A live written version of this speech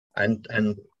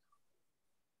And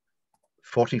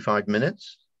 45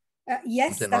 minutes?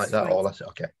 Yes, something that's like that. right. Oh, that's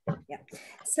okay. Yeah.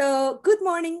 So good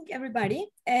morning, everybody.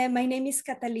 My name is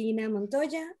Catalina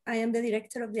Montoya. I am the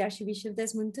director of the Archbishop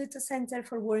Desmond Tutu Center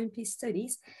for War and Peace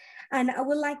Studies. And I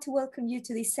would like to welcome you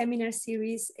to this seminar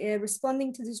series,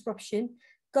 Responding to Disruption,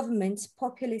 Government,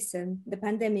 Populism, the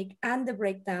Pandemic, and the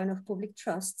Breakdown of Public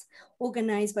Trust,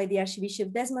 organized by the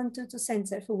Archbishop Desmond Tutu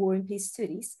Center for War and Peace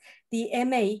Studies, the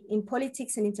MA in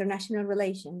Politics and International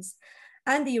Relations,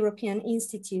 and the European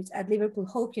Institute at Liverpool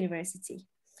Hope University.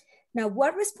 Now,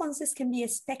 what responses can be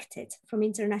expected from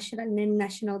international and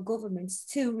national governments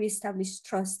to reestablish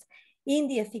trust in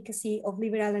the efficacy of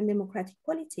liberal and democratic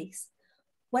politics?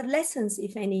 What lessons,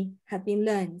 if any, have been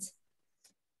learned?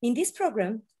 In this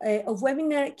program of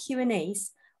webinar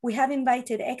Q&As, we have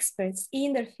invited experts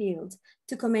in their field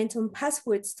to comment on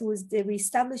pathways towards the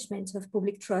reestablishment of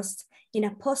public trust in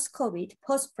a post-COVID,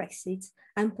 post-Brexit,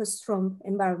 and post-Trump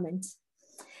environment.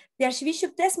 The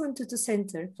Archbishop Desmond Tutu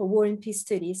Center for War and Peace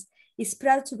Studies is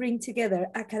proud to bring together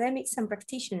academics and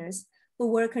practitioners who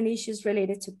work on issues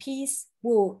related to peace,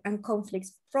 war, and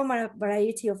conflicts from a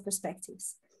variety of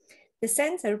perspectives. The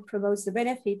center promotes the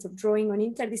benefit of drawing on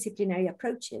interdisciplinary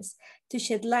approaches to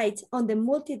shed light on the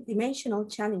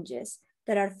multidimensional challenges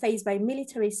that are faced by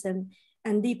militarism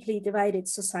and deeply divided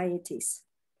societies.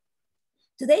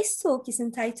 Today's talk is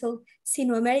entitled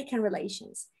Sino-American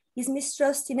Relations. Is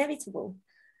Mistrust Inevitable?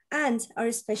 And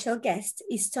our special guest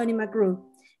is Tony McGrew,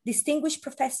 Distinguished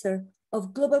Professor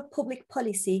of Global Public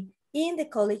Policy in the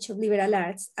College of Liberal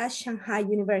Arts at Shanghai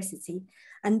University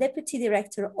and Deputy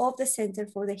Director of the Center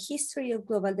for the History of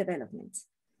Global Development.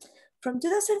 From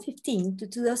 2015 to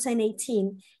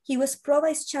 2018, he was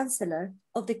Pro-Vice Chancellor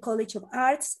of the College of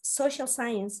Arts, Social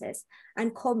Sciences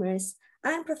and Commerce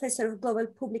and Professor of Global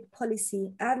Public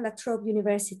Policy at La Trobe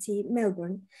University,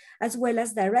 Melbourne, as well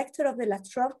as Director of the La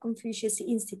Trobe Confucius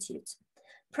Institute.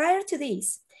 Prior to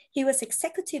this, he was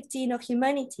Executive Dean of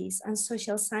Humanities and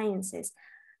Social Sciences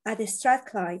at the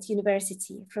Strathclyde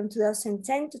University from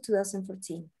 2010 to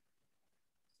 2014.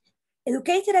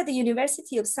 Educated at the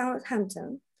University of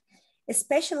Southampton,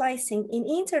 specializing in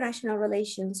international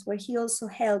relations, where he also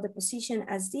held the position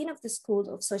as Dean of the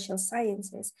School of Social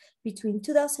Sciences between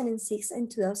 2006 and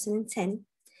 2010.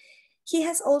 He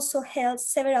has also held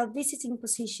several visiting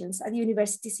positions at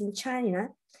universities in China,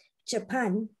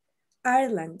 Japan,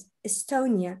 Ireland,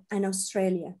 Estonia, and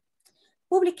Australia.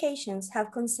 Publications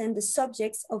have concerned the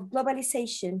subjects of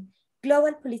globalization,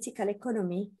 global political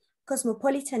economy,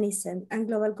 cosmopolitanism, and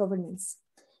global governance.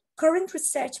 Current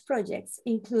research projects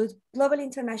include global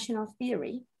international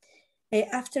theory,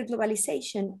 after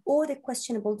globalization or the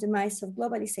questionable demise of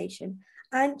globalization,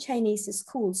 and Chinese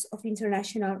schools of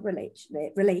international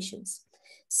relations.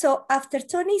 So after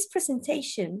Tony's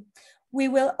presentation, we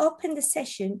will open the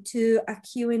session to a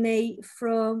Q&A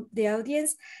from the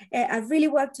audience. I really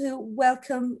want to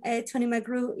welcome Tony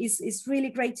McGrew. It's really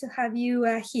great to have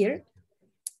you here.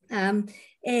 And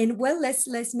well,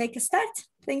 let's make a start.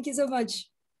 Thank you so much.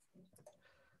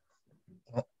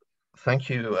 Thank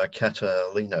you,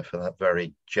 Catalina, for that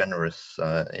very generous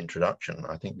introduction.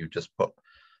 I think you've just put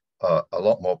a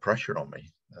lot more pressure on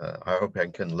me. I hope I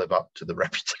can live up to the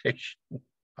reputation.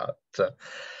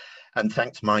 And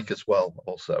thanks, Mike, as well,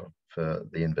 also for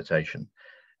the invitation.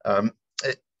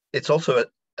 It's also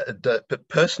a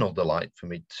personal delight for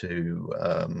me to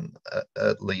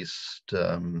at least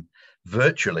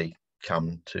virtually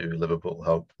come to Liverpool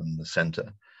Hope and the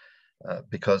Centre.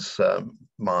 Because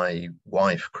my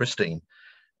wife, Christine,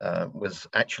 was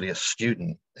actually a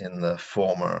student in the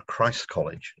former Christ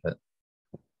College,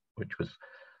 which was,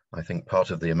 I think,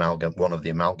 part of the one of the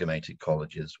amalgamated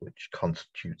colleges which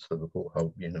constitutes Liverpool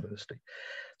Hope University.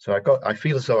 So I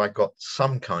feel as though I got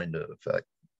some kind of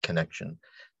connection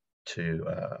to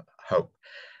Hope,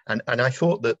 and I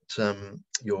thought that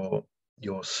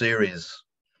your series.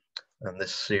 And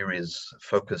this series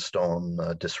focused on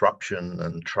disruption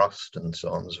and trust and so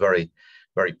on is very,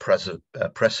 very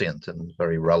prescient and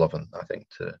very relevant, I think,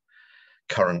 to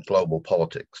current global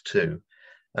politics too.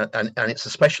 And it's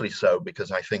especially so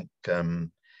because I think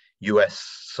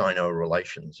US-Sino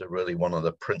relations are really one of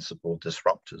the principal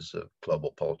disruptors of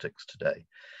global politics today.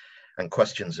 And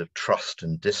questions of trust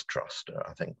and distrust are,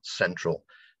 I think, central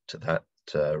to that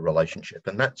relationship.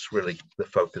 And that's really the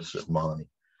focus of my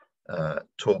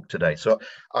talk today. So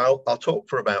I'll talk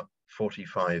for about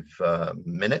 45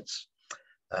 minutes,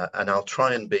 and I'll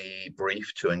try and be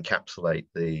brief to encapsulate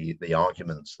the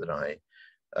arguments that I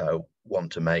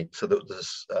want to make, so that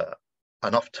there's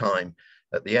enough time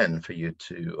at the end for you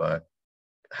to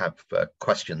have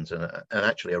questions and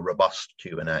actually a robust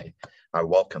Q&A. I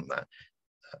welcome that.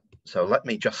 So let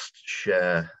me just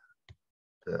share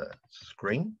the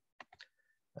screen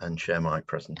and share my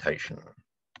presentation.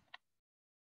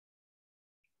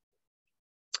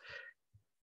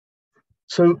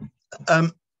 So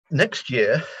next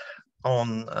year,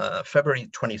 on February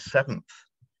 27th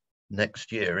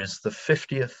next year, is the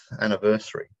 50th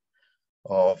anniversary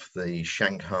of the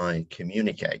Shanghai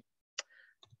Communique,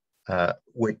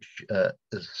 which,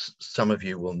 as some of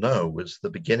you will know, was the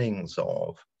beginnings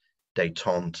of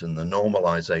détente and the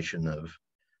normalization of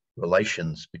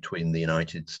relations between the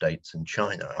United States and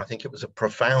China. I think it was a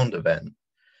profound event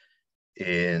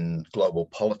in global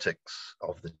politics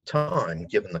of the time,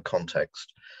 given the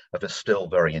context of a still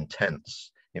very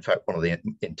intense, in fact, one of the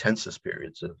intensest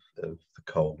periods of the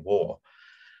Cold War.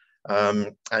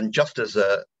 And just as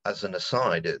an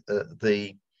aside,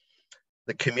 the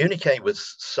communique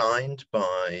was signed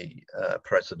by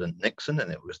President Nixon,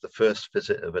 and it was the first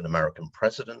visit of an American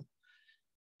president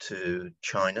to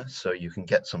China, so you can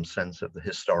get some sense of the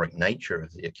historic nature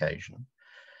of the occasion,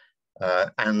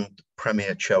 and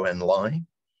Premier Zhou Enlai.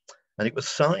 And it was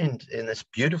signed in this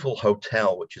beautiful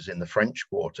hotel, which is in the French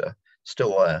Quarter,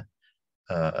 still there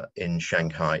in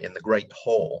Shanghai, in the Great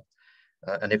Hall.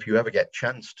 And if you ever get a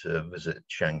chance to visit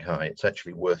Shanghai, it's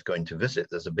actually worth going to visit.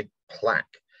 There's a big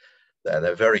plaque there.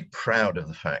 They're very proud of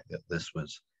the fact that this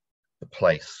was the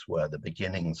place where the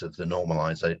beginnings of the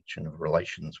normalization of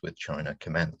relations with China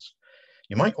commenced.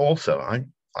 You might also,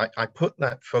 I put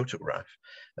that photograph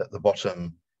at the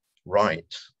bottom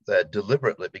right there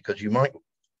deliberately because you might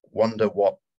wonder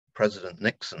what President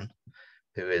Nixon,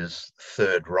 who is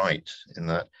third right in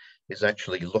that, is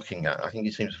actually looking at. I think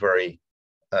he seems very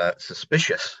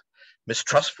suspicious,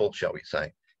 mistrustful, shall we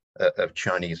say, of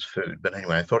Chinese food. But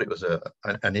anyway, I thought it was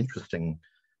an interesting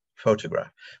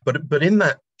photograph. But in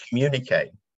that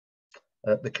communique,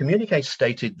 the communique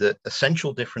stated that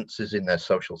essential differences in their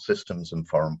social systems and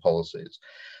foreign policies,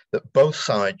 that both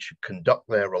sides should conduct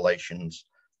their relations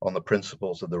on the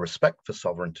principles of the respect for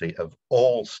sovereignty of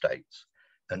all states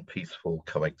and peaceful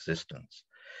coexistence.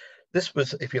 This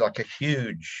was, if you like, a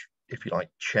huge, if you like,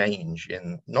 change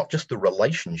in not just the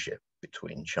relationship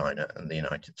between China and the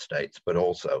United States, but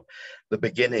also the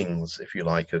beginnings, if you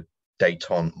like, of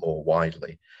détente more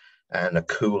widely, and a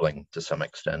cooling to some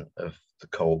extent of the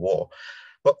Cold War.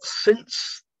 But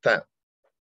since that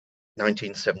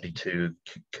 1972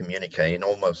 communique, in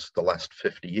almost the last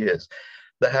 50 years,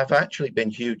 there have actually been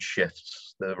huge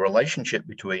shifts. The relationship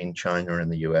between China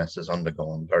and the US has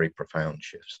undergone very profound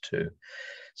shifts too.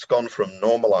 It's gone from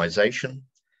normalization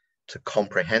to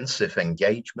comprehensive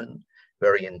engagement,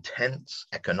 very intense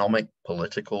economic,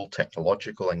 political,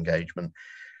 technological engagement,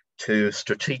 to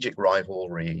strategic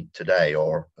rivalry today,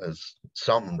 or as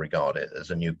some regard it, as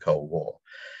a new Cold War.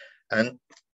 And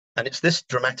it's this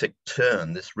dramatic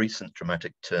turn, this recent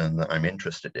dramatic turn, that I'm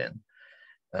interested in,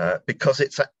 because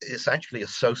it's actually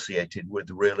associated with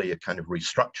really a kind of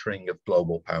restructuring of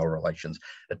global power relations,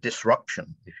 a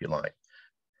disruption, if you like,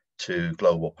 to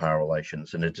global power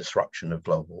relations and a disruption of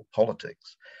global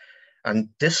politics. And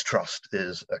distrust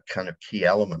is a kind of key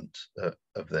element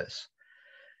of this.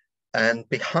 And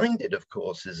behind it, of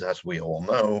course, is, as we all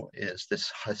know, is this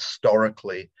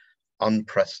historically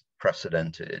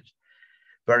unprecedented,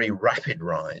 very rapid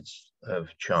rise of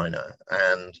China,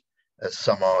 and as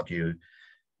some argue,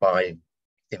 by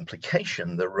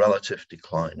implication, the relative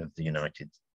decline of the United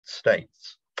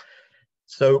States.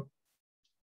 So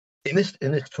in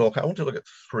this talk, I want to look at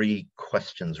three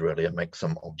questions really and make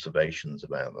some observations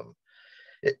about them.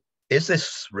 Is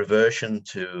this reversion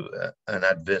to an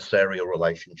adversarial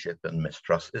relationship and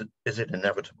mistrust, is it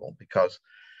inevitable? Because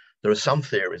there are some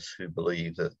theorists who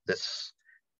believe that this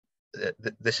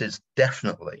is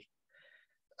definitely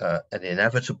an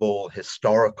inevitable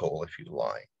historical, if you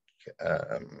like,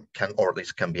 or at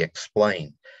least can be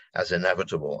explained as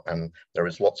inevitable, and there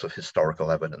is lots of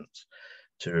historical evidence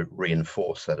to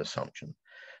reinforce that assumption.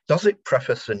 Does it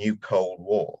preface a new Cold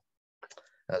War?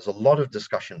 There's a lot of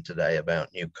discussion today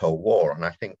about new Cold War, and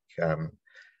I think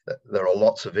that there are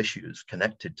lots of issues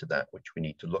connected to that which we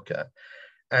need to look at.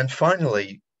 And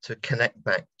finally, to connect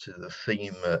back to the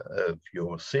theme of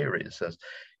your series, as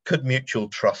could mutual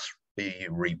trust be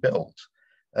rebuilt?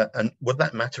 And would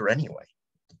that matter anyway,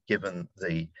 given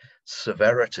the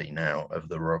severity now of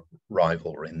the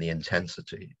rivalry and the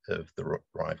intensity of the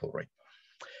rivalry?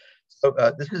 So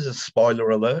this is a spoiler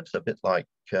alert, a bit like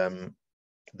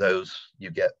those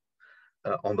you get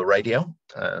on the radio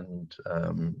and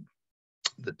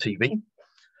the TV.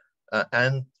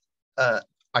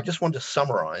 I just want to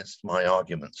summarize my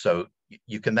argument so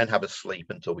you can then have a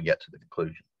sleep until we get to the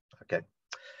conclusion, okay?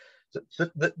 So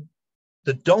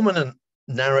the dominant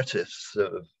narratives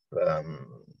of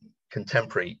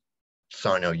contemporary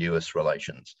Sino-US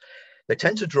relations, they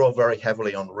tend to draw very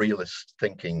heavily on realist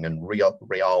thinking and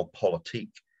realpolitik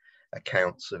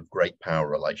accounts of great power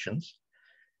relations.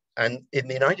 And in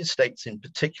the United States in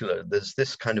particular, there's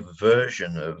this kind of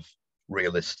version of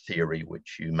realist theory,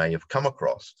 which you may have come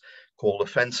across, called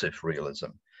offensive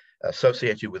realism,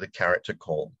 associated with a character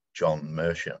called John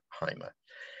Mearsheimer.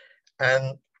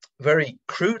 And very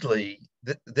crudely,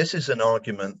 this is an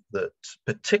argument that,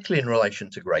 particularly in relation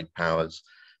to great powers,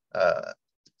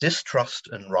 distrust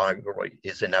and rivalry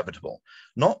is inevitable.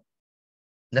 Not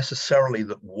necessarily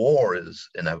that war is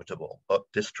inevitable, but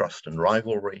distrust and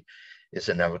rivalry is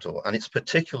inevitable. And it's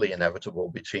particularly inevitable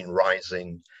between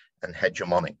rising and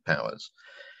hegemonic powers.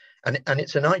 And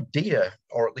it's an idea,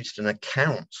 or at least an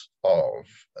account of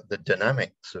the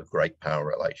dynamics of great power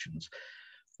relations,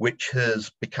 which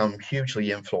has become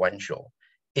hugely influential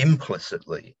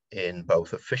implicitly in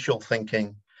both official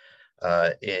thinking,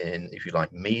 in, if you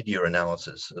like, media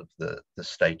analysis of the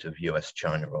state of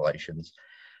US-China relations,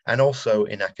 and also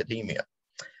in academia.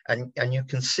 And you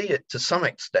can see it to some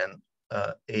extent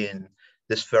in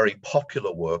this very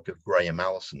popular work of Graham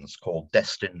Allison's called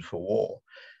Destined for War.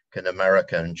 Can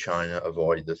America and China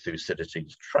avoid the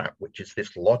Thucydides trap, which is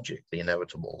this logic, the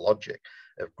inevitable logic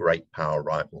of great power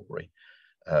rivalry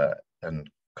and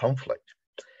conflict.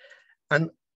 And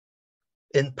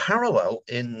in parallel,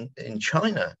 in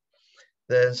China,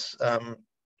 there's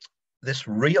this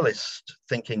realist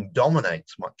thinking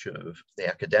dominates much of the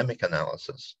academic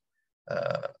analysis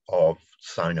of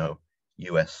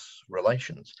Sino-US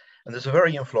relations. And there's a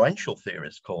very influential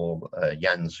theorist called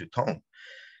Yan Zutong,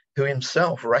 who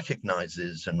himself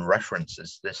recognizes and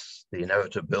references the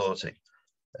inevitability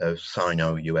of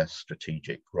Sino-US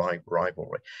strategic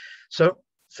rivalry. So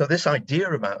this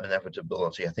idea about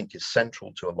inevitability, I think, is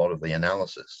central to a lot of the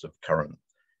analysis of current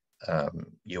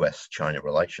US-China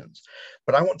relations.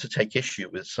 But I want to take issue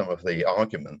with some of the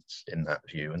arguments in that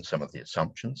view and some of the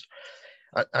assumptions.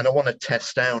 And I want to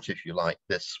test out, if you like,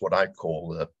 this, what I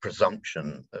call the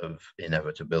presumption of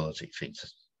inevitability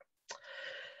thesis.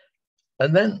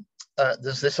 And then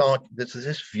there's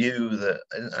this view that,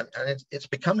 and it's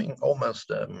becoming almost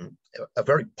a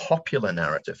very popular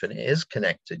narrative, and it is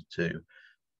connected to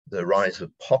the rise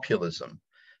of populism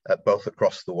both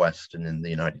across the West and in the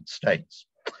United States,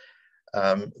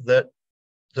 that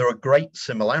there are great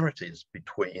similarities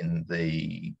between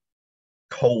the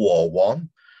Cold War I,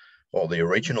 or the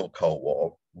original Cold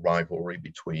War rivalry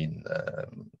between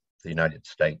the United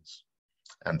States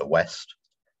and the West,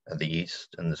 and the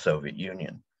East and the Soviet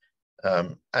Union.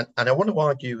 And I want to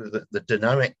argue that the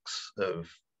dynamics of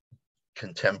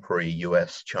contemporary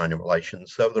US-China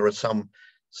relations, though there are some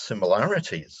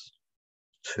similarities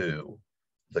to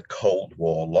the Cold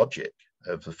War logic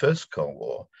of the first Cold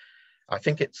War, I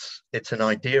think it's an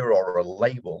idea or a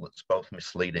label that's both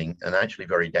misleading and actually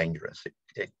very dangerous.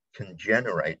 It can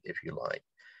generate, if you like,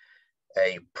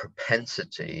 a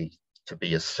propensity to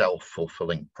be a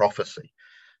self-fulfilling prophecy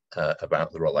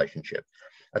about the relationship.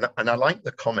 And I like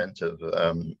the comment of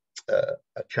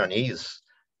a Chinese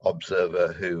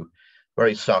observer who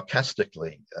very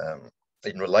sarcastically,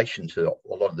 in relation to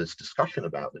a lot of this discussion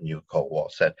about the new Cold War,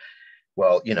 said,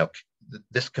 well, you know,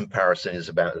 this comparison is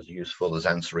about as useful as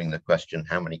answering the question,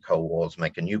 how many Cold Wars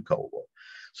make a new Cold War?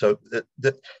 So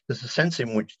there's a sense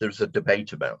in which there's a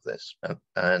debate about this.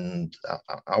 And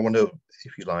I want to,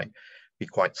 if you like, be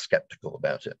quite skeptical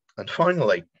about it. And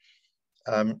finally,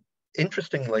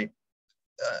 interestingly,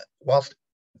 whilst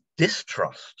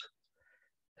distrust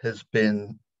has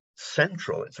been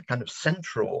central, it's a kind of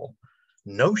central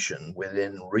notion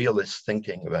within realist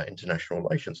thinking about international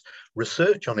relations,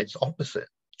 research on its opposite,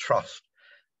 trust,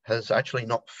 has actually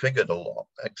not figured a lot,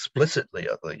 explicitly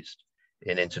at least,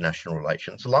 in international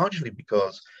relations, largely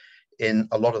because in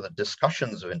a lot of the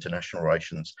discussions of international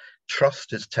relations,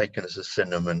 trust is taken as a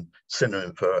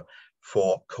synonym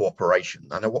for cooperation.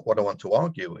 And what I want to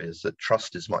argue is that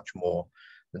trust is much more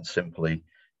than simply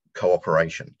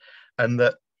cooperation. And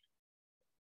that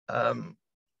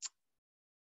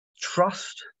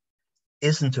trust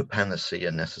isn't a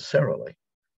panacea necessarily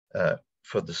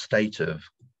for the state of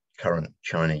current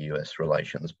China-US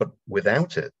relations, but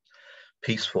without it,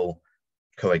 peaceful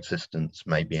coexistence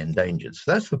may be endangered.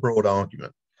 So that's the broad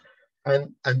argument.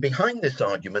 And behind this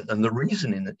argument, and the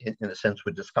reason in a sense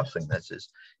we're discussing this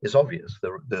is obvious,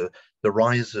 the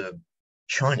rise of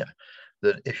China.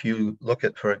 That if you look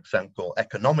at, for example,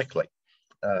 economically,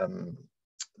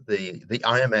 the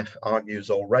IMF argues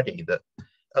already that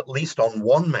at least on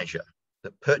one measure,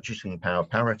 the purchasing power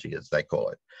parity, as they call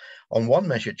it. On one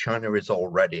measure, China is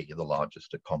already the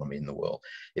largest economy in the world.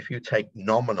 If you take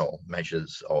nominal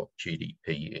measures of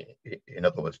GDP, in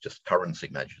other words, just currency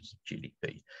measures of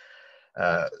GDP,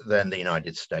 then the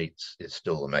United States is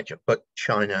still the major. But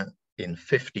China in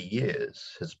 50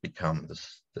 years has become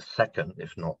the second,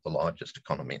 if not the largest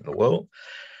economy in the world.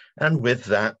 And with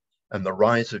that, and the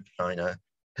rise of China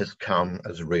has come,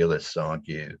 as realists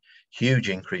argue, huge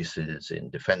increases in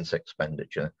defense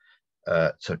expenditure.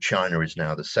 So China is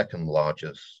now the second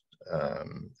largest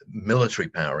military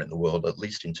power in the world, at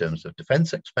least in terms of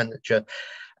defense expenditure,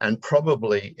 and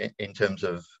probably in terms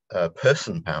of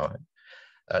person power,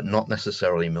 not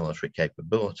necessarily military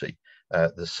capability,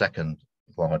 the second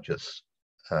largest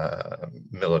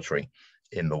military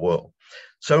in the world.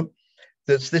 So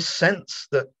there's this sense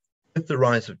that with the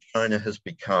rise of China has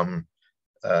become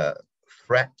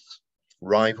threats,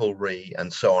 rivalry,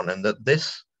 and so on, and that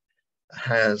this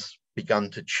has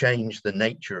begun to change the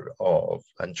nature of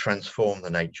and transform the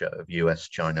nature of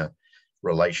US-China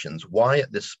relations. Why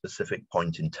at this specific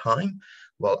point in time?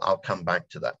 Well, I'll come back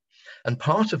to that. And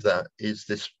part of that is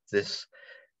this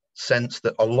sense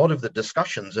that a lot of the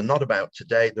discussions are not about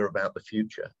today, they're about the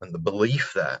future, and the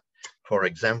belief that, for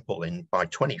example, by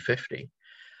 2050,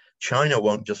 China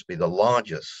won't just be the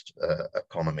largest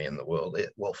economy in the world,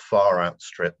 it will far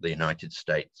outstrip the United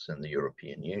States and the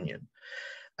European Union.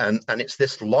 And it's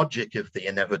this logic of the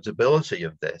inevitability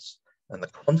of this and the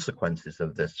consequences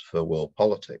of this for world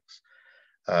politics,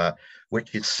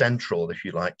 which is central, if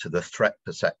you like, to the threat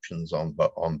perceptions on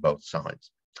both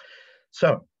sides.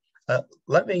 So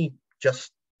let me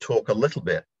just talk a little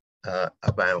bit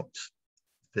about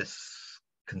this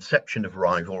conception of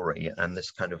rivalry and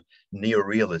this kind of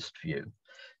neo-realist view,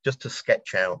 just to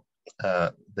sketch out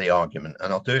the argument.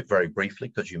 And I'll do it very briefly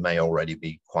because you may already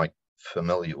be quite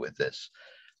familiar with this.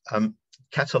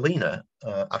 Catalina,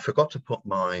 I forgot to put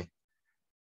my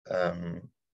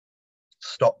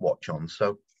stopwatch on,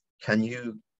 so can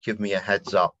you give me a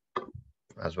heads up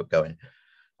as we're going?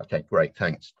 Okay, great,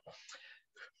 thanks.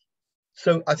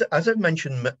 So as I've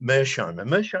mentioned,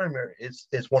 Mearsheimer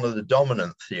is one of the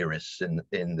dominant theorists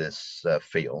in this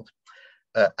field,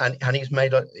 and he's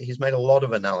made a lot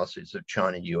of analysis of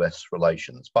China-US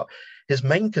relations. But his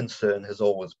main concern has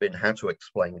always been how to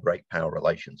explain great power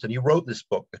relations, and he wrote this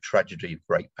book, A Tragedy of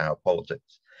Great Power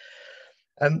Politics.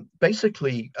 And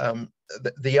basically,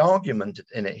 the argument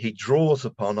in it, he draws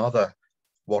upon other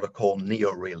what are called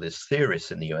neo-realist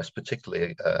theorists in the US,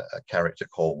 particularly a character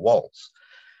called Waltz.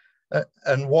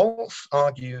 And Waltz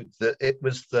argued that it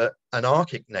was the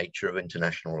anarchic nature of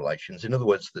international relations. In other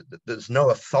words, that there's no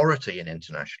authority in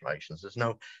international relations. There's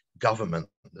no government.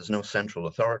 There's no central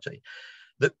authority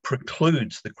that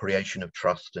precludes the creation of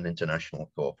trust and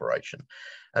international cooperation.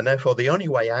 And therefore, the only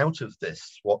way out of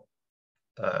this, what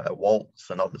Waltz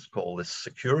and others call this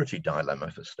security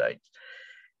dilemma for states,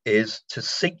 is to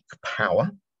seek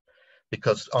power,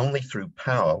 because only through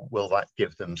power will that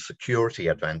give them security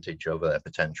advantage over their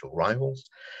potential rivals.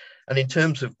 And in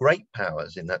terms of great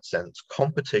powers, in that sense,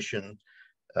 competition,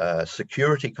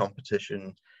 security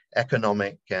competition,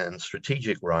 economic and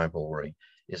strategic rivalry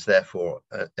is therefore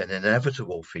an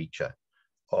inevitable feature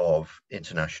of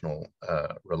international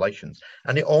relations.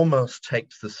 And it almost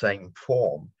takes the same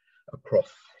form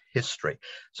across history.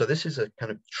 So this is a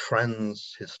kind of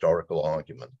trans-historical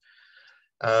argument.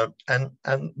 And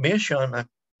Mearsheimer,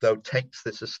 though, takes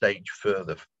this a stage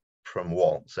further from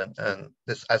Waltz. And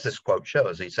this, as this quote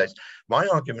shows, he says, "My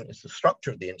argument is the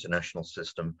structure of the international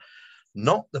system,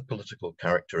 not the political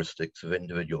characteristics of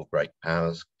individual great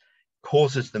powers,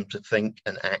 causes them to think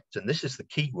and act," and this is the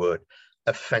key word,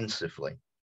 "offensively,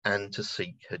 and to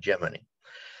seek hegemony."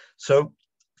 So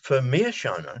for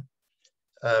Mearsheimer,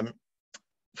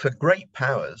 for great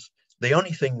powers, the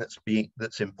only thing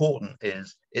that's important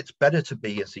is it's better to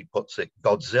be, as he puts it,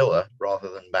 Godzilla rather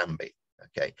than Bambi.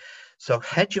 Okay, so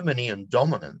hegemony and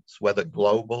dominance, whether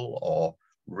global or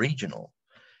regional,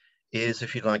 is,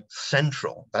 if you like,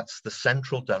 central. That's the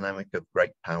central dynamic of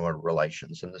great power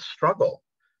relations. And the struggle,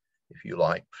 if you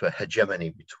like, for hegemony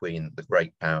between the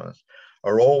great powers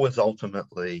are always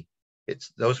ultimately,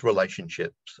 those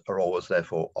relationships are always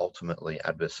therefore ultimately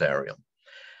adversarial.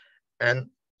 And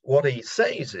what he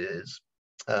says is,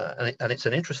 and it's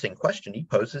an interesting question, he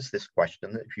poses this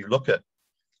question that if you look at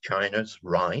China's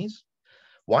rise,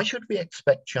 why should we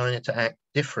expect China to act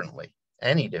differently,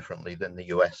 any differently than the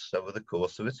US over the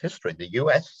course of its history? The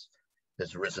US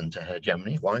has risen to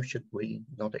hegemony. Why should we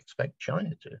not expect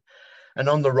China to? And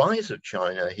on the rise of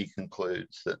China, he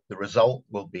concludes that the result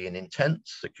will be an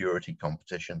intense security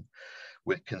competition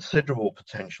with considerable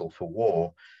potential for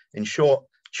war. In short,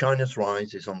 China's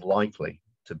rise is unlikely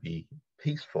to be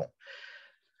peaceful.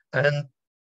 And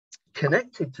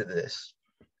connected to this,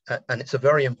 and it's a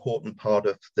very important part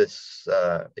of this,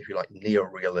 if you like,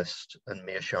 neo-realist and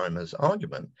Mearsheimer's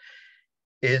argument,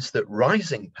 is that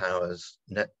rising powers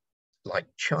like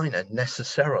China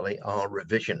necessarily are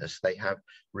revisionist. They have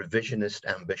revisionist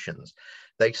ambitions.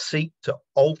 They seek to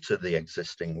alter the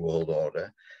existing world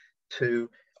order, to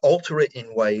alter it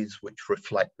in ways which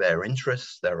reflect their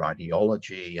interests, their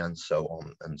ideology, and so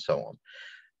on and so on.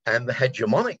 And the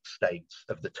hegemonic states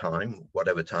of the time,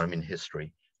 whatever time in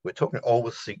history we're talking,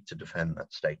 always seek to defend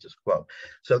that status quo.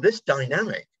 So this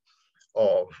dynamic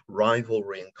of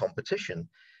rivalry and competition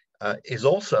is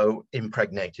also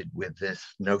impregnated with this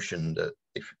notion that,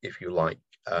 if you like,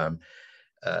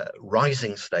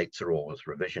 rising states are always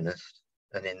revisionist.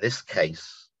 And in this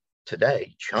case,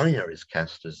 today, China is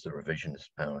cast as the revisionist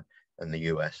power and the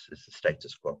US is the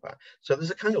status quo power. So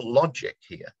there's a kind of logic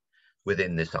here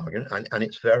within this argument, and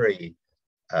it's very,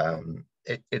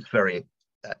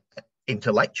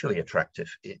 intellectually attractive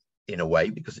in a way,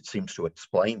 because it seems to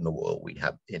explain the world we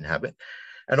inhabit.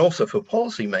 And also for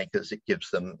policymakers, it gives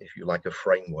them, if you like, a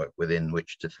framework within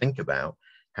which to think about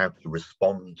how to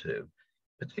respond to,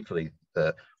 particularly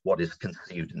what is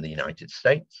conceived in the United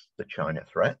States, the China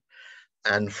threat,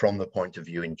 and from the point of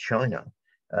view in China,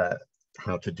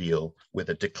 how to deal with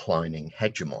a declining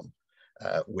hegemon,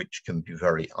 which can be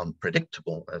very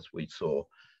unpredictable, as we saw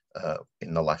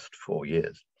in the last 4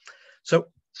 years. So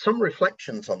some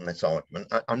reflections on this argument.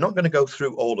 I'm not going to go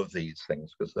through all of these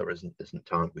things because there isn't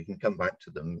time. We can come back to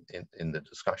them in the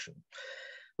discussion.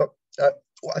 But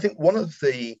I think one of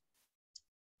the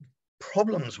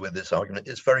problems with this argument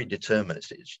is very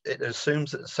determinist. It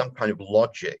assumes that there's some kind of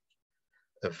logic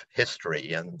of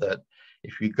history, and that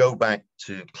if you go back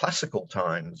to classical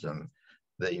times and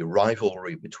the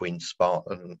rivalry between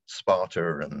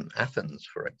Sparta and Athens,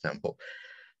 for example,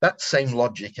 that same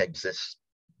logic exists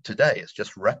today. It's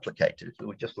just replicated.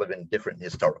 We just live in different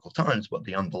historical times, but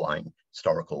the underlying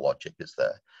historical logic is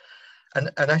there.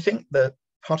 And I think that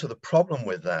part of the problem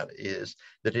with that is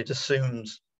that it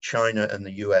assumes China and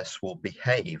the US will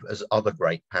behave as other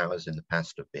great powers in the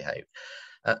past have behaved.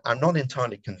 I'm not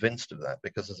entirely convinced of that,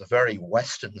 because there's a very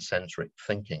Western-centric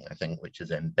thinking, I think, which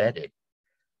is embedded,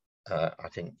 I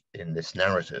think, in this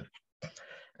narrative.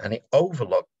 And it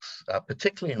overlooks,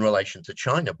 particularly in relation to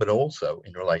China, but also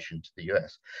in relation to the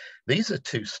US. These are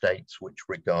two states which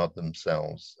regard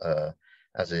themselves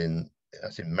as in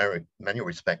many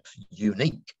respects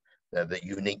unique. They're the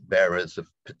unique bearers of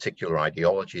particular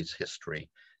ideologies, history,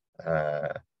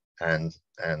 and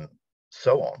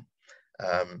so on.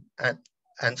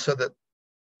 And so that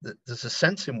there's a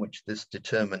sense in which this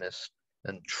determinist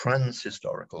and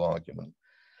trans-historical argument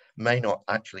may not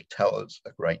actually tell us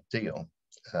a great deal,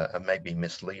 and may be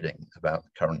misleading about the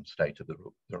current state of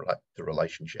the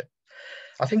relationship.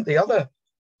 I think the other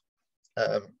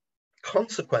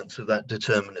consequence of that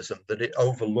determinism, that it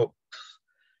overlooks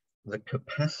the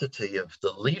capacity of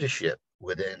the leadership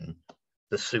within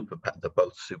the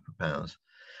both superpowers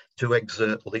to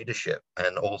exert leadership,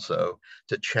 and also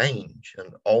to change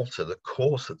and alter the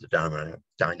course of the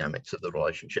dynamics of the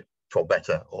relationship for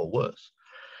better or worse.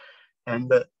 And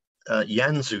that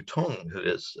Yan Zutong, who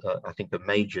is, I think, a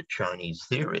major Chinese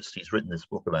theorist, he's written this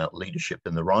book about leadership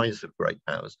and the rise of great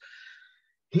powers.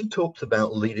 He talks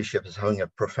about leadership as having a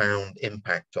profound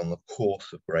impact on the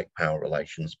course of great power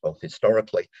relations, both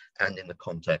historically and in the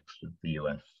context of the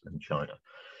US and China.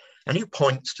 And he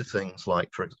points to things like,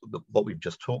 for example, what we've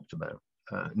just talked about,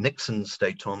 Nixon's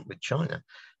détente with China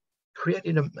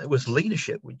it was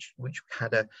leadership which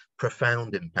had a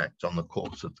profound impact on the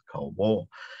course of the Cold War.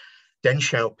 Deng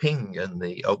Xiaoping and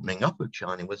the opening up of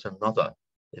China was another,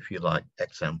 if you like,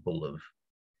 example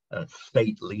of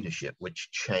state leadership, which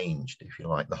changed, if you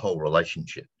like, the whole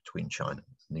relationship between China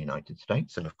and the United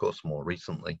States. And of course, more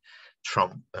recently,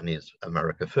 Trump and his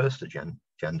America First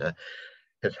agenda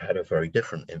has had a very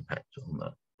different impact on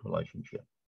that relationship.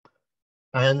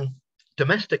 And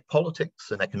domestic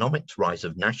politics and economics, rise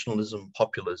of nationalism,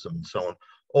 populism, and so on,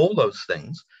 all those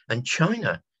things. And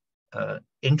China,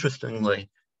 interestingly,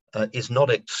 is not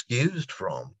excused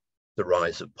from the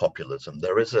rise of populism.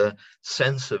 There is a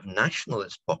sense of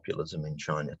nationalist populism in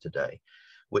China today,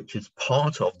 which is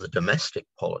part of the domestic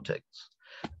politics,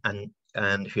 and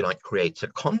if you like, creates a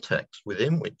context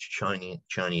within which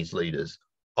Chinese leaders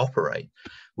operate,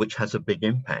 which has a big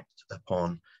impact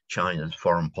upon China's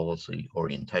foreign policy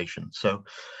orientation. So,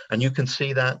 and you can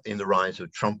see that in the rise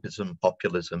of Trumpism,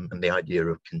 populism, and the idea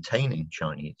of containing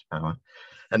Chinese power.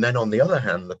 And then on the other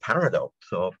hand, the paradox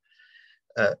of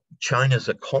China's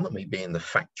economy being the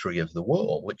factory of the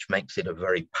world, which makes it a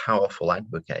very powerful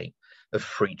advocate of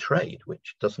free trade,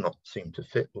 which does not seem to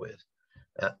fit with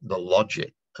the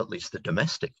logic, at least the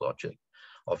domestic logic,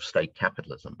 of state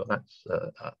capitalism. But that's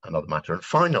another matter. And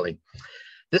finally,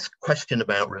 this question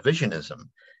about revisionism,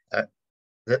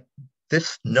 that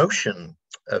this notion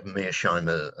of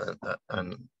Mearsheimer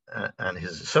and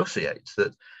his associates,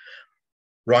 that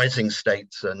rising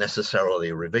states are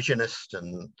necessarily revisionist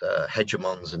and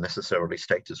hegemons are necessarily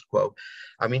status quo,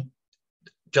 I mean,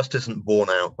 just isn't borne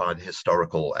out by the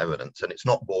historical evidence, and it's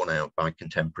not borne out by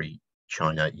contemporary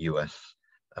China-US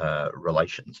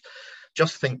relations.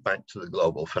 Just think back to the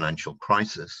global financial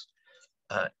crisis.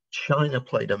 China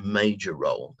played a major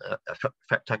role. In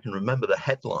fact, I can remember the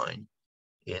headline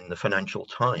in the Financial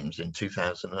Times in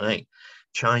 2008,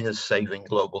 China's saving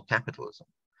global capitalism.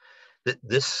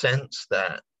 This sense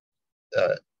that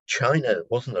China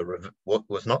was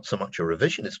not so much a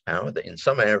revisionist power, that in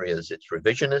some areas it's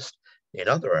revisionist, in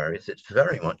other areas it's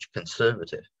very much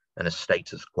conservative and a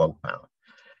status quo power.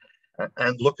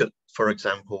 And look at, for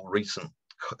example, recent,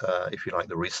 if you like,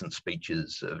 the recent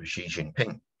speeches of Xi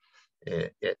Jinping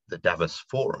at the Davos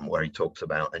Forum, where he talks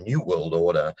about a new world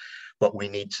order, but we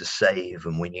need to save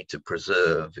and we need to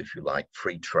preserve, if you like,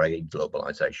 free trade,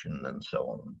 globalization, and so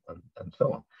on and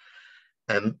so on.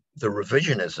 And the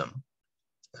revisionism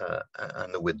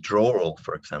and the withdrawal,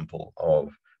 for example,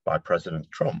 by President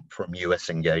Trump from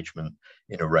US engagement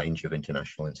in a range of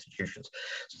international institutions.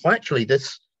 So actually,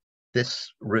 this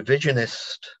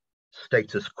revisionist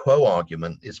status quo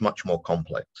argument is much more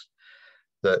complex.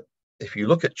 That if you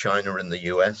look at China and the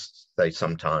US, they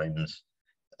sometimes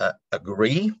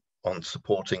agree on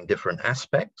supporting different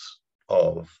aspects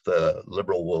of the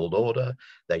liberal world order.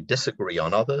 They disagree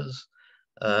on others,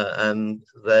 and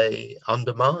they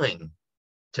undermine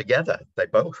together. They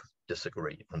both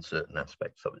disagree on certain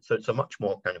aspects of it. So it's a much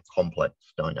more kind of complex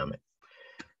dynamic.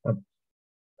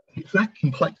 It's that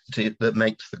complexity that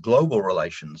makes the global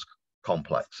relations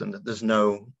complex, and that there's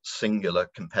no singular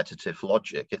competitive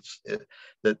logic. It's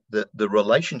the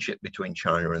relationship between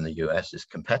China and the US is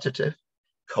competitive,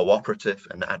 cooperative,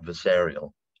 and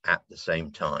adversarial at the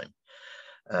same time.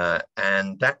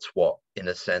 And that's what, in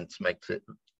a sense, makes it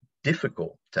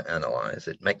difficult to analyze.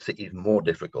 It makes it even more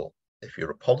difficult if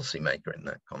you're a policymaker in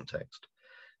that context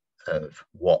of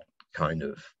what kind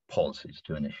of policies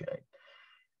to initiate.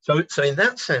 So in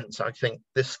that sense, I think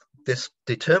this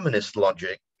determinist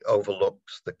logic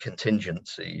overlooks the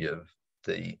contingency of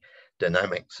the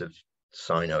dynamics of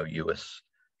Sino-US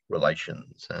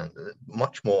relations, and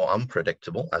much more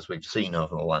unpredictable, as we've seen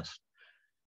over the last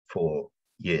 4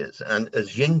 years. And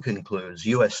as Ying concludes,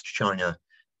 US-China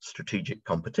strategic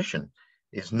competition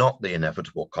is not the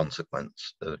inevitable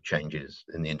consequence of changes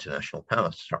in the international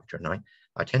power structure. And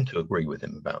I tend to agree with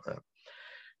him about that.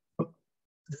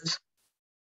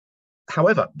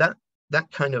 However,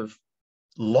 that kind of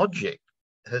logic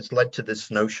has led to this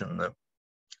notion that,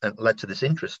 and led to this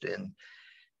interest in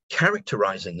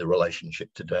characterizing the relationship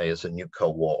today as a new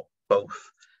Cold War,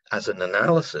 both as an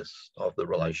analysis of the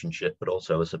relationship, but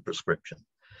also as a prescription.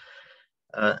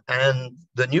 And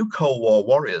the new Cold War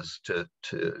warriors, to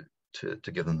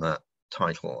give them that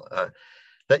title,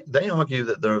 they argue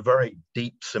that there are very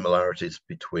deep similarities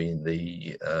between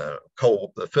the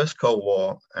first Cold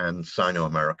War and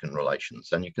Sino-American relations.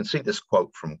 And you can see this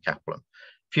quote from Kaplan: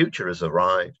 "Future has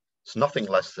arrived. It's nothing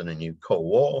less than a new Cold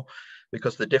War,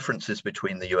 because the differences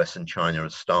between the US and China are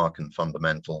stark and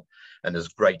fundamental, and as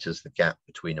great as the gap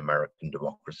between American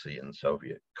democracy and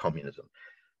Soviet communism."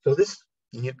 So this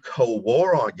new Cold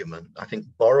War argument, I think,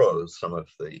 borrows some of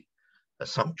the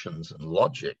assumptions and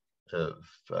logic of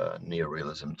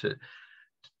neorealism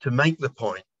to make the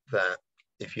point that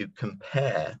if you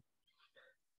compare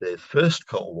the first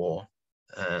Cold War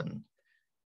and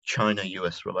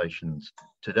China-US relations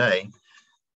today,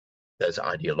 there's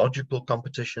ideological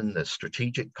competition, there's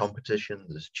strategic competition,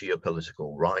 there's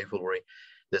geopolitical rivalry,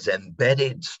 there's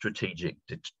embedded strategic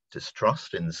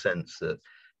distrust, in the sense that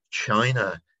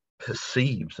China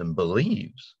perceives and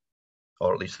believes,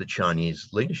 or at least the Chinese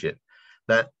leadership,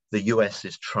 that the US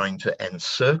is trying to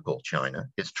encircle China,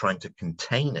 it's trying to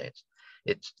contain it,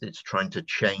 it's trying to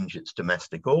change its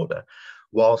domestic order,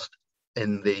 whilst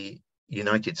in the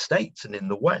United States and in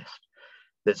the West,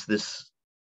 there's this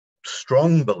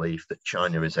strong belief that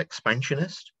China is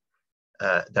expansionist,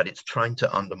 that it's trying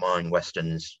to undermine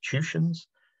Western institutions,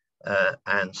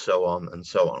 and so on and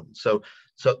so on. So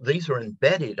these are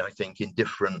embedded, I think, in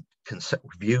different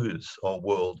views or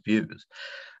world views.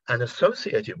 And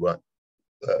associated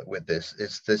with this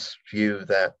is this view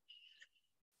that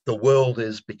the world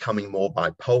is becoming more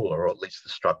bipolar, or at least the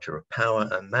structure of power,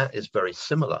 and that is very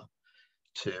similar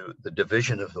to the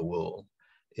division of the world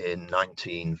in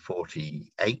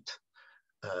 1948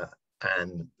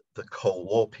 and the Cold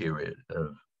War period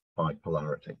of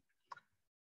bipolarity.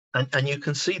 And you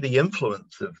can see the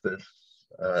influence of this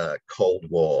Cold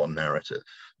War narrative,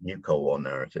 new Cold War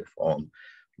narrative, on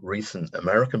recent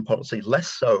American policy, less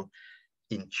so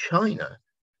in China,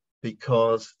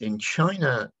 because in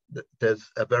China, there's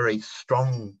a very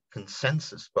strong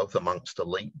consensus, both amongst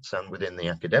elites and within the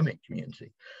academic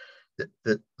community,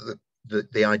 that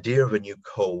the idea of a new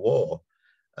Cold War,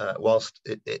 whilst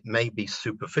it may be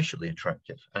superficially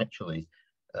attractive, actually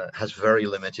has very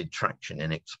limited traction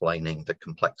in explaining the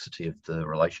complexity of the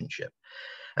relationship.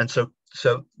 And so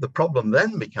the problem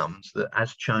then becomes that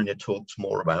as China talks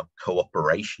more about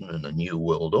cooperation and a new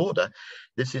world order,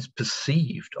 this is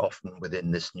perceived often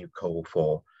within this new Cold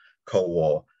War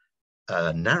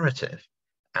narrative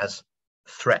as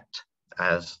threat,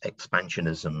 as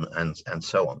expansionism, and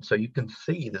so on. So you can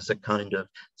see there's a kind of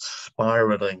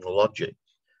spiraling logic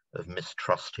of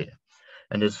mistrust here.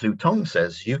 And as Zhu Tong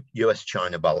says,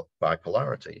 US-China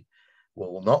bipolarity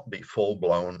will not be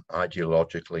full-blown,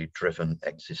 ideologically driven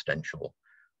existential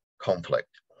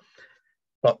conflict.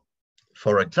 But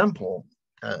for example,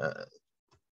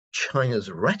 China's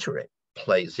rhetoric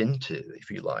plays into, if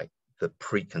you like, the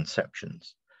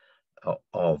preconceptions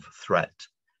of threat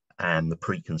and the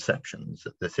preconceptions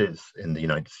that this is in the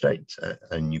United States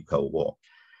a new Cold War.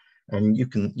 And you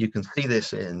can see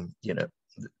this in,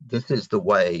 this is the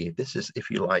way, this is, if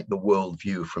you like, the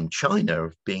worldview from China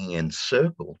of being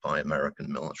encircled by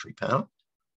American military power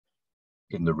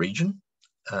in the region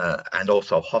and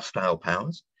also hostile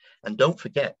powers. And don't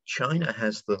forget, China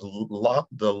has the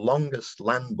longest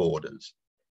land borders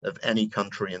of any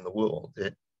country in the world.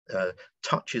 It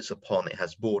it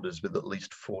has borders with at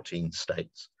least 14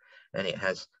 states, and it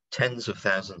has tens of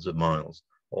thousands of miles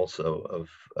also of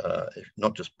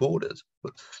not just borders,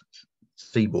 but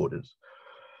sea borders.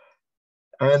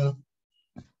 And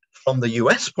from the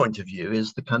US point of view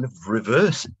is the kind of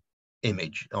reverse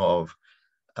image of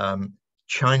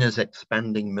China's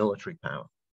expanding military power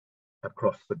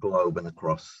across the globe and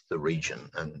across the region.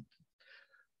 And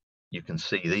you can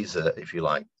see these are, if you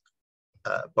like,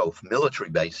 both military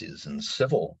bases and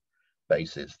civil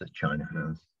bases that China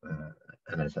has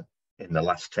and has in the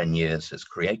last 10 years has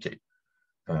created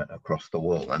across the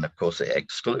world. And of course, it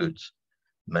excludes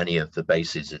many of the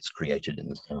bases it's created in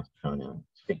the South China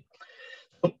Sea.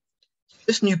 So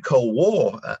this new Cold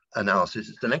War analysis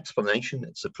is an explanation,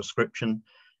 it's a prescription,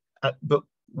 but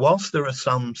whilst there are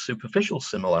some superficial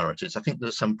similarities, I think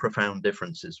there's some profound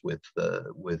differences with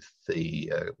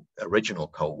the original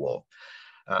Cold War.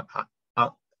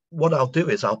 What I'll do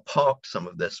is I'll park some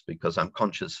of this because I'm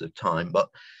conscious of time, but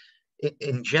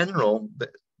in general,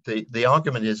 the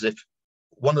argument is if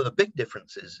one of the big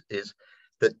differences is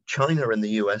that China and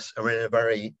the US are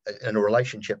in a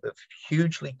relationship of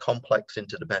hugely complex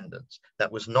interdependence.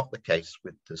 That was not the case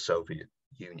with the Soviet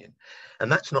Union.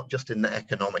 And that's not just in the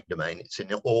economic domain, it's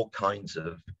in all kinds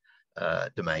of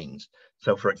domains.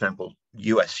 So for example,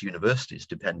 US universities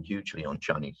depend hugely on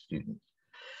Chinese students.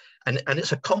 And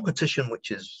it's a competition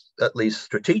which is, at least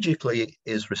strategically,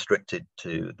 is restricted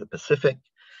to the Pacific.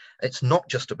 It's not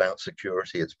just about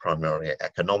security, it's primarily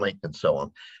economic and so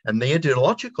on. And the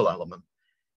ideological element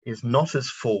is not as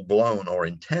full-blown or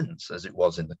intense as it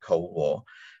was in the Cold War,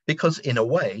 because in a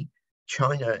way,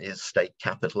 China is state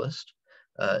capitalist,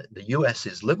 the US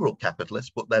is liberal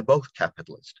capitalist, but they're both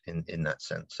capitalist in that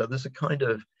sense. So there's a kind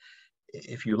of,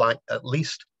 if you like, at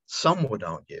least some would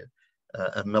argue,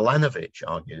 and Milanovic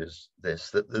argues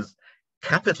this, that there's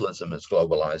capitalism is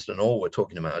globalized and all we're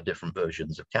talking about are different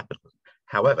versions of capitalism.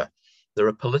 However, there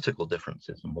are political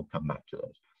differences and we'll come back to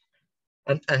those.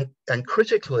 And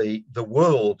critically, the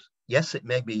world, yes, it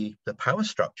may be the power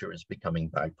structure is becoming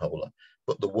bipolar,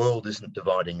 but the world isn't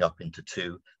dividing up into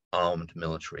two armed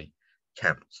military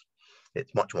camps.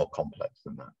 It's much more complex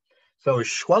than that. So as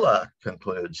Schweller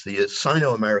concludes, the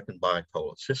Sino-American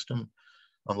bipolar system,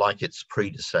 unlike its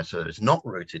predecessor, is not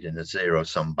rooted in a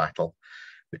zero-sum battle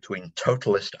between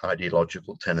totalist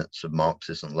ideological tenets of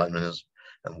Marxism, Leninism,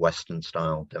 and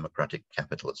Western-style democratic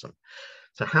capitalism.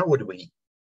 So how would we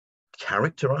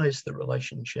characterize the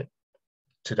relationship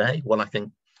today? Well, I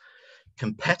think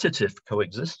competitive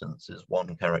coexistence is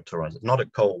one characterization. Not a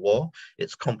Cold War,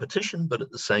 it's competition, but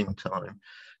at the same time,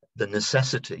 the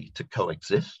necessity to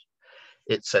coexist.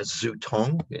 It's, as Zhu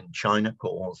Tong in China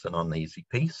calls, an uneasy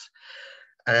peace.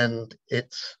 And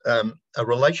it's a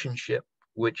relationship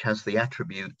which has the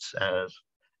attributes as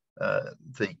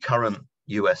the current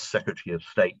US Secretary of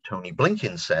State Tony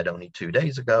Blinken said only 2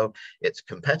 days ago, it's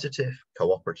competitive,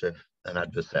 cooperative, and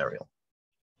adversarial.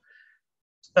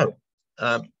 So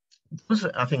those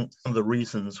are, I think, some of the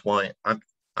reasons why I'm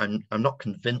not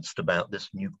convinced about this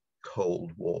new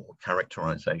Cold War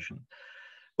characterization.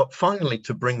 But finally,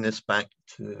 to bring this back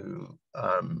to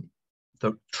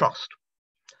the trust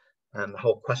and the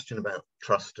whole question about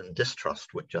trust and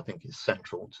distrust, which I think is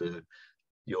central to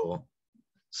your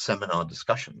seminar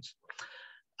discussions.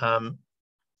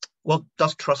 Well,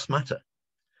 does trust matter?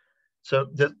 So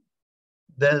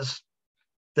there's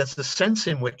a sense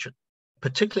in which,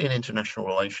 particularly in international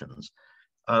relations,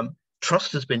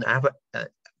 trust has been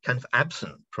kind of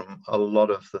absent from a lot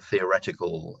of the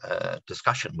theoretical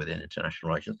discussion within international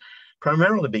relations,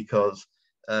 primarily because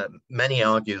many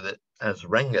argue that, as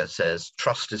Renger says,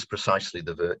 trust is precisely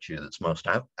the virtue that's most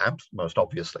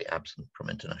obviously absent from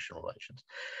international relations.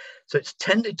 So it's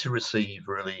tended to receive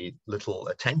really little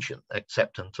attention,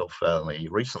 except until fairly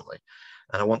recently.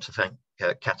 And I want to thank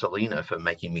Catalina for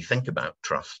making me think about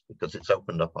trust, because it's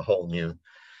opened up a whole new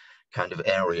kind of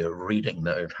area of reading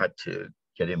that I've had to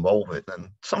get involved with. And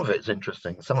some of it's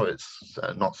interesting, some of it's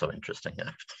not so interesting, I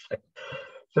have to say.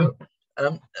 So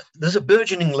there's a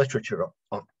burgeoning literature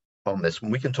on this,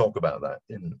 and we can talk about that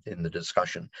in the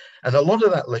discussion. And a lot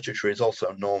of that literature is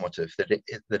also normative, that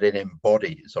it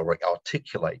embodies or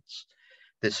articulates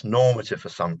this normative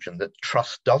assumption that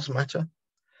trust does matter,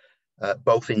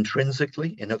 both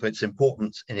intrinsically, in of its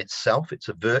importance in itself, it's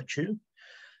a virtue,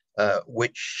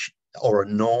 or a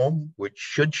norm which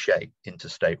should shape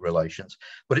interstate relations,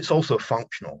 but it's also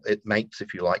functional. It makes,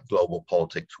 if you like, global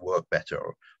politics work better,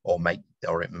 or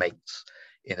it makes,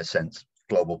 in a sense,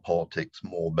 global politics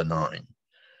more benign.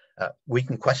 We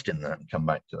can question that and come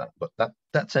back to that, but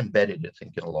that's embedded, I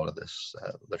think, in a lot of this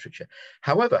literature.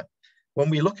 However, when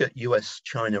we look at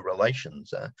US-China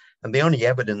relations, and the only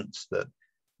evidence that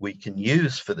we can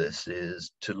use for this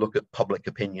is to look at public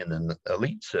opinion and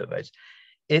elite surveys,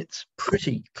 it's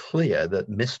pretty clear that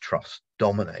mistrust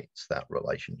dominates that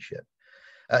relationship.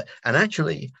 And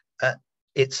actually,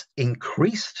 it's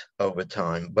increased over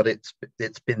time, but it's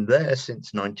been there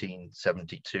since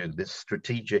 1972, this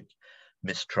strategic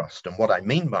mistrust. And what I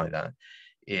mean by that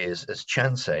is, as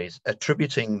Chan says,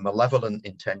 attributing malevolent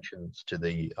intentions to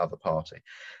the other party.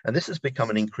 And this has become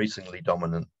an increasingly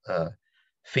dominant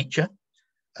feature.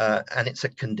 And it's a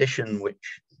condition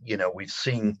which, we've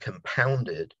seen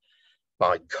compounded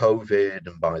by COVID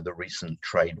and by the recent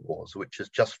trade wars, which has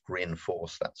just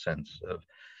reinforced that sense of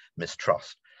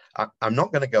mistrust. I'm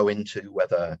not going to go into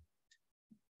whether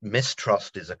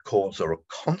mistrust is a cause or a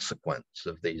consequence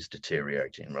of these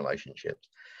deteriorating relationships.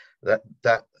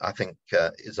 That I think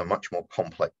is a much more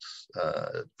complex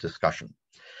discussion.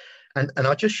 And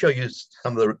I'll just show you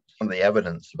some of the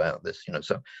evidence about this.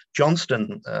 So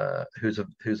Johnston, who's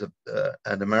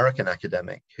an American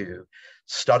academic who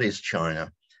studies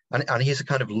China, and he's a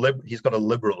kind of he's got a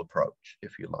liberal approach,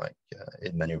 if you like,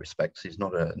 in many respects. He's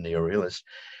not a neorealist.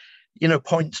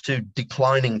 Points to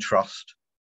declining trust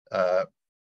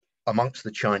amongst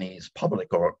the Chinese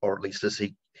public, or at least as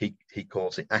he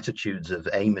calls it, attitudes of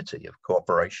amity, of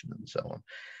cooperation, and so on,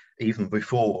 even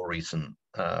before recent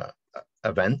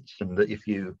events. And that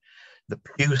the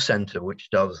Pew Center, which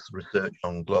does research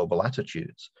on global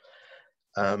attitudes,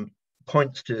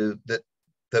 points to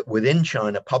that within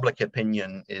China, public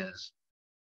opinion is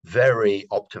very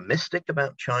optimistic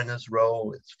about China's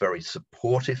role. It's very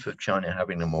supportive of China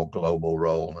having a more global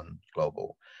role and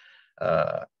global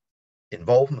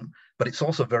involvement, but it's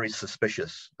also very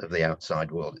suspicious of the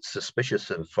outside world. It's suspicious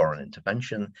of foreign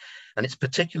intervention, and it's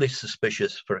particularly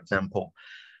suspicious, for example,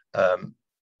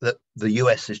 that the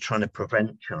US is trying to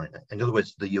prevent China. In other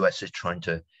words, the US is trying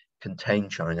to contain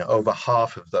China. Over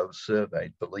half of those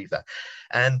surveyed believe that.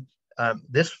 And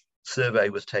this survey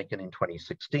was taken in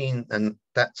 2016, and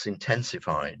that's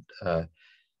intensified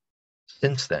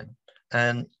since then.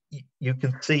 And you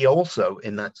can see also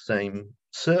in that same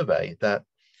survey that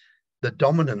the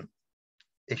dominant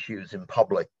issues in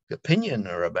public opinion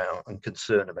are about and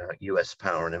concern about US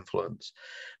power and influence,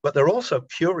 but they're also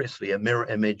curiously a mirror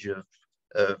image of,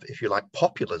 if you like,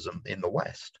 populism in the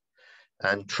West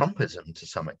and Trumpism to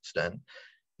some extent.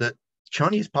 That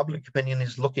Chinese public opinion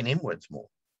is looking inwards more.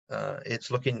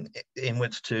 It's looking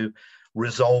inwards to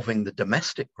resolving the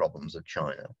domestic problems of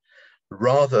China,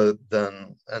 rather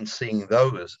than seeing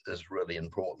those as really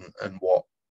important and what,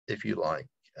 if you like,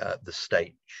 the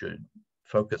state should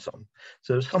focus on.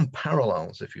 So there's some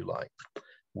parallels, if you like,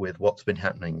 with what's been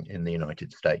happening in the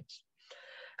United States.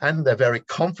 And they're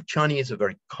Chinese are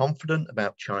very confident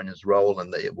about China's role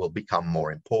and that it will become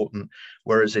more important.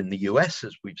 Whereas in the US,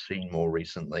 as we've seen more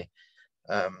recently,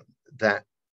 that,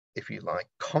 if you like,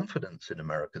 confidence in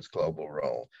America's global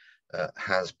role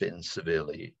has been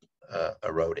severely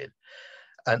eroded.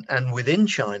 And within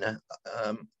China,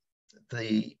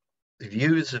 the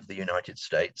views of the United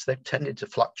States, they've tended to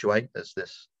fluctuate, as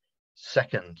this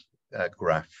second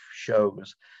graph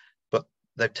shows, but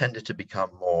they've tended to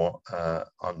become more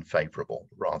unfavorable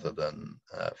rather than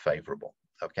favorable,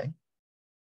 okay?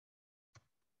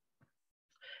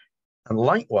 And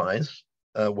likewise,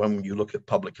 when you look at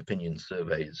public opinion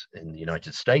surveys in the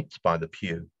United States by the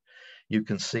Pew, you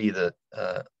can see that,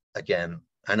 again,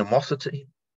 animosity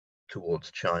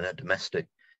towards China, domestic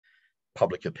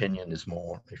public opinion is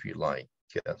more, if you like,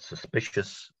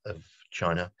 suspicious of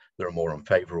China. There are more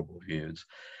unfavorable views.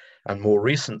 And more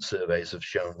recent surveys have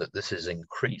shown that this has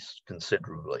increased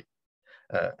considerably.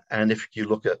 And if you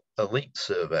look at elite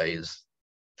surveys,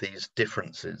 these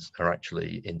differences are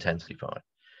actually intensified.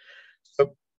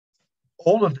 So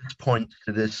all of this points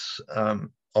to this,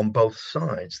 on both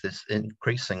sides, this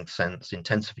increasing sense,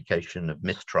 intensification of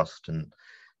mistrust and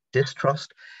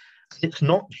distrust. It's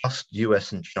not just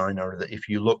US and China, that if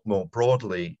you look more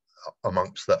broadly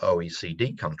amongst the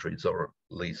OECD countries, or at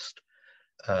least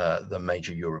the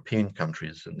major European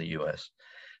countries and the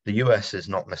US is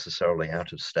not necessarily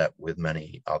out of step with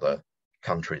many other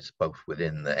countries, both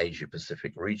within the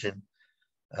Asia-Pacific region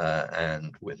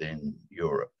and within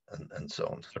Europe and so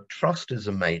on. So trust is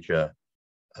a major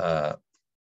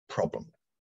problem.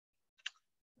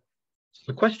 So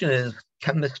the question is,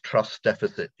 can this trust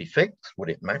deficit be fixed? Would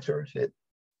it matter if it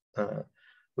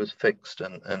was fixed?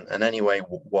 And anyway,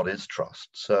 what is trust?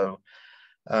 So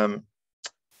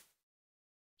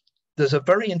there's a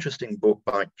very interesting book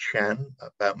by Chan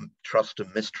about trust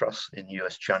and mistrust in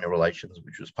US-China relations,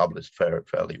 which was published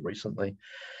fairly recently.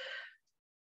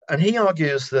 And he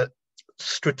argues that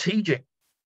strategic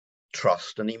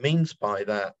trust, and he means by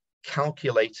that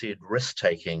calculated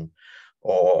risk-taking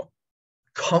or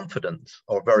confidence,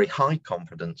 or very high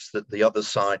confidence, that the other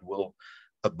side will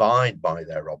abide by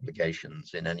their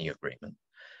obligations in any agreement,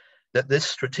 that this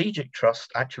strategic trust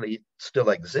actually still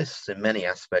exists in many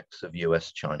aspects of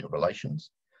US-China relations.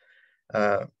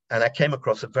 And I came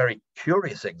across a very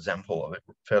curious example of it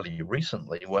fairly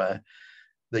recently, where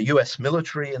the US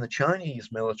military and the Chinese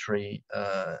military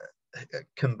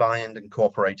combined and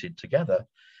cooperated together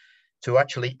to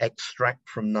actually extract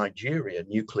from Nigeria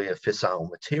nuclear fissile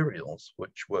materials,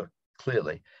 which were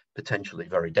clearly potentially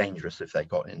very dangerous if they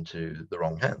got into the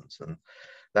wrong hands. And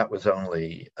that was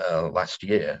only last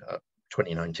year,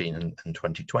 2019 and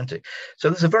 2020. So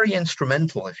there's a very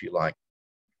instrumental, if you like,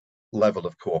 level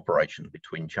of cooperation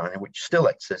between China, which still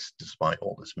exists despite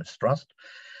all this mistrust.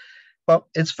 But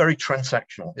it's very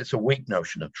transactional. It's a weak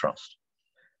notion of trust.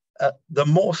 The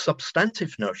more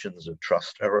substantive notions of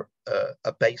trust are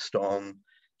based on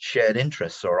shared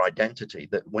interests or identity,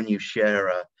 that when you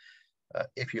share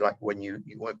if you like,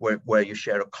 where you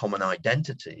share a common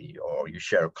identity, or you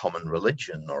share a common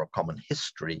religion or a common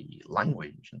history,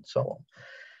 language, and so on,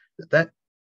 that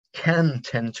can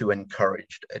tend to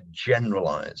encourage a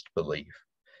generalized belief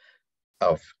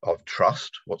of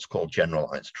trust, what's called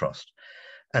generalized trust.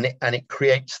 And it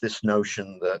creates this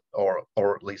notion that,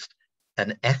 or at least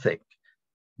an ethic,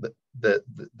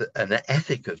 an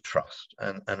ethic of trust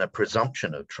and a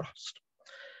presumption of trust,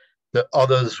 that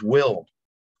others will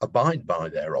abide by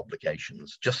their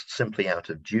obligations just simply out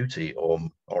of duty, or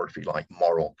if you like,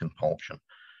 moral compulsion,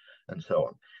 and so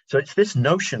on. So it's this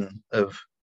notion of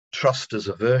trust as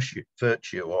a virtue,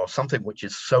 or something which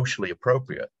is socially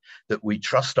appropriate, that we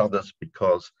trust others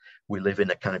because we live in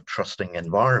a kind of trusting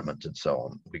environment and so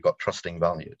on. We've got trusting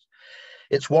values.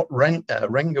 It's what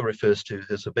Renger refers to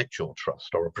as habitual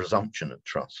trust, or a presumption of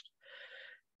trust.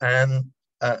 And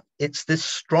it's this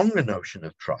stronger notion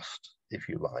of trust, if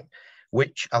you like,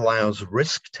 which allows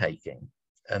risk-taking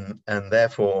and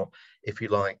therefore, if you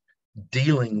like,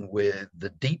 dealing with the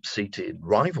deep-seated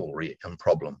rivalry and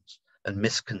problems and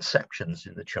misconceptions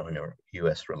in the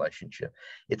China-US relationship.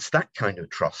 It's that kind of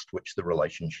trust which the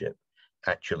relationship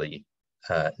actually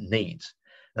needs.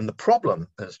 And the problem,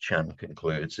 as Chan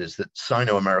concludes, is that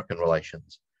Sino-American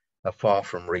relations are far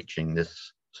from reaching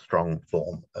this strong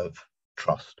form of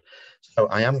trust. So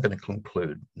I am going to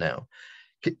conclude now.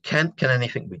 Can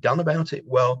anything be done about it?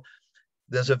 Well,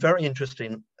 there's a very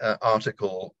interesting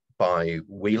article by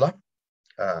Wheeler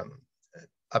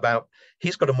about,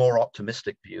 he's got a more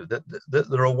optimistic view that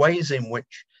there are ways in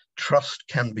which trust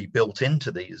can be built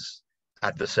into these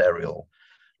adversarial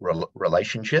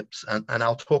relationships, and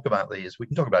I'll talk about these. We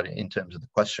can talk about it in terms of the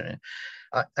questionnaire.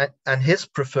 And his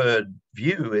preferred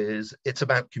view is it's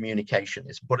about communication.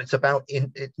 It's about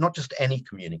it's not just any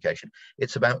communication.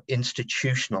 It's about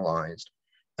institutionalized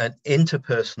and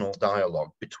interpersonal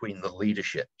dialogue between the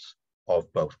leaderships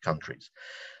of both countries,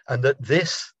 and that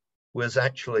this was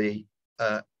actually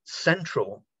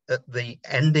central at the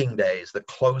ending days, the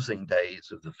closing days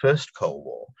of the First Cold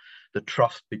War. The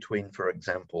trust between, for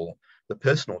example, the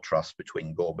personal trust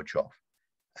between Gorbachev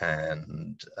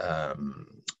and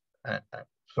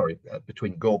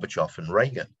between Gorbachev and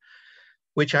Reagan,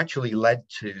 which actually led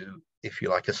to, if you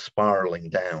like, a spiraling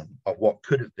down of what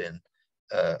could have been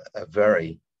a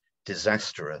very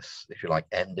disastrous, if you like,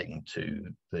 ending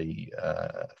to the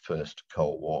First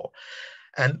Cold War.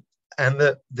 And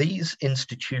that these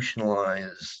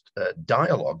institutionalized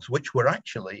dialogues, which were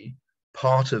actually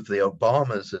part of the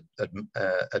Obama's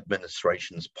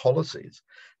administration's policies,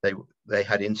 they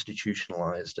had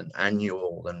institutionalized an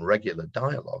annual and regular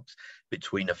dialogues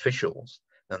between officials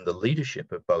and the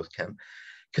leadership of both can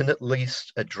at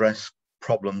least address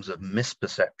problems of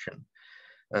misperception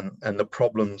and the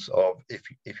problems of,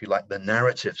 if you like, the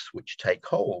narratives which take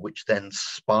hold, which then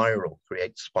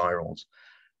create spirals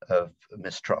of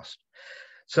mistrust.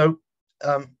 So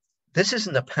this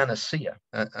isn't a panacea,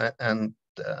 and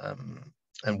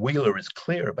Wheeler is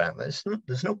clear about this.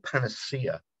 There's no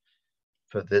panacea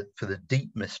for the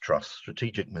deep mistrust,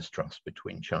 strategic mistrust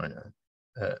between China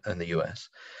and the US,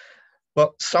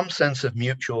 but some sense of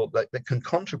mutual that can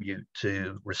contribute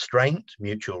to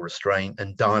mutual restraint,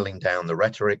 and dialing down the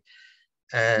rhetoric,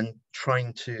 and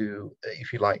trying to,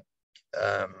 if you like,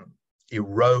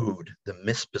 erode the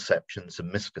misperceptions and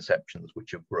misconceptions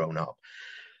which have grown up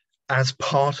as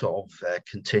part of their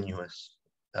continuous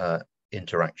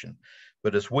interaction.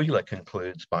 But as Wheeler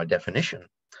concludes, by definition,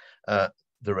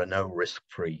 there are no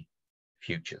risk-free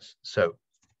futures. So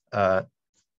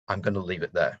I'm going to leave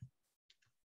it there.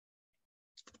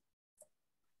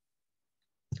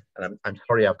 And I'm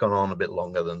sorry I've gone on a bit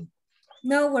longer than.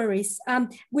 No worries.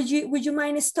 Would you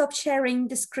mind stop sharing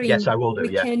the screen? Yes, I will do.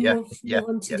 We can move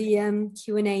on to the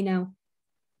Q&A now.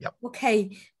 Yep.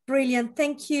 Okay, brilliant.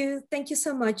 Thank you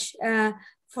so much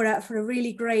for a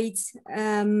really great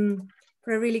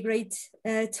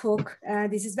talk.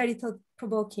 This is very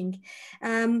thought-provoking.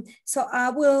 So I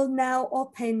will now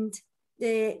open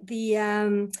the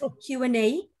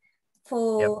Q&A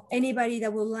for anybody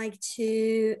that would like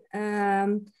to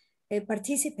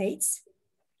participate.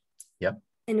 Yep.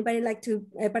 Anybody like to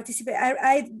participate?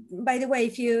 By the way,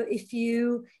 if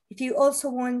you also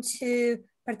want to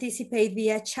participate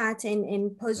via chat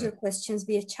and pose your questions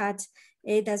via chat,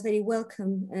 that's very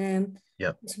welcome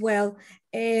as well.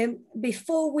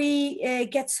 Before we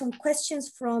get some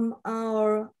questions from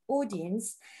our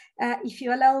audience, if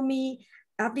you allow me,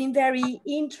 I've been very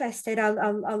interested.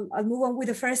 I'll move on with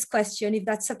the first question, if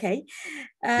that's okay.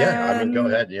 Yeah, I mean, go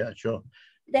ahead. Yeah, sure.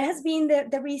 There has been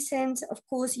the recent, of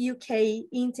course, UK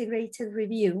integrated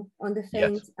review on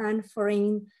defense and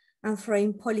foreign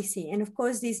policy, and of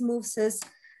course, this moves us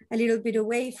a little bit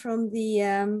away from the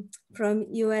from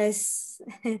US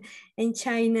and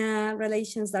China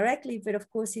relations directly, but of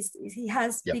course, it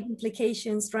has big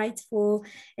implications, right, for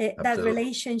that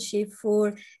relationship,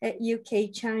 for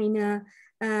UK-China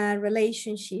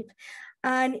relationship.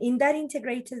 And in that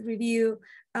integrated review,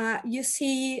 you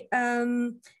see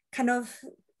kind of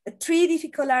three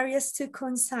difficult areas to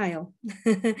reconcile.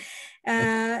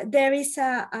 There is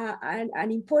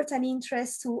an important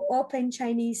interest to open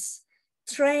Chinese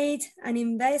trade and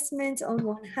investment on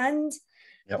one hand.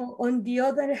 On the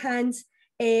other hand,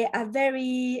 a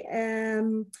very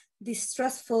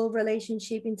distrustful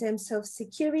relationship in terms of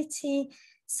security.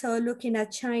 So looking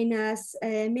at China's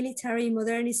military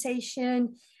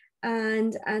modernization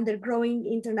and their growing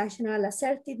international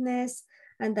assertiveness,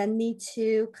 and the need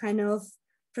to kind of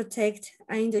protect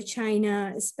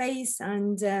Indo-China space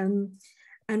and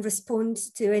respond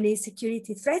to any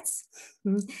security threats.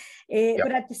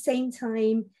 But at the same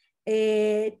time,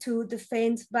 to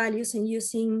defend values and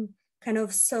using kind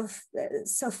of soft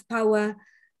power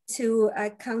to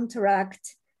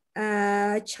counteract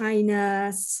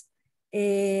China's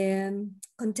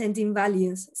contending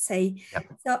values, say.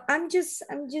 So I'm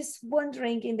just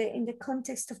wondering, in the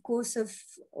context, of course, of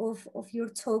your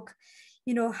talk,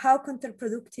 you know, how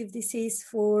counterproductive this is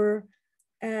for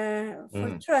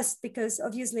trust, because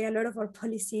obviously a lot of our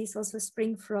policies also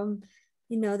spring from,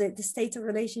 you know, the state of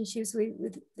relationships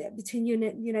between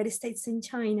United States and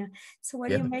China. So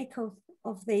what do you make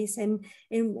of this, and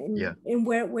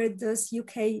where does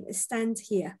UK stand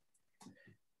here?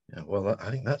 Yeah, well,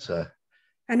 I think that's a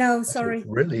I know, sorry.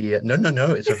 Really,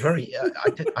 no. It's a very,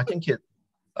 I think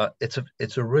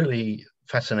it's a really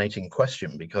fascinating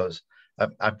question, because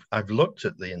I've looked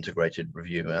at the integrated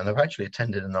review, and I've actually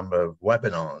attended a number of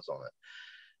webinars on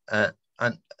it,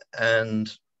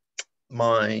 and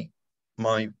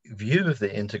my view of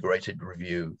the integrated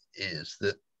review is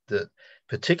that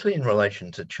particularly in relation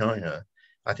to China,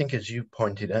 I think, as you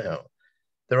pointed out,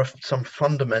 there are some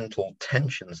fundamental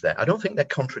tensions there. I don't think they're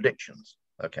contradictions,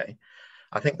 okay?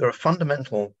 I think there are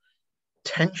fundamental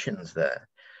tensions there,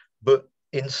 but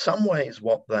in some ways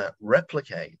what that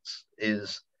replicates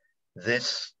is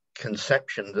this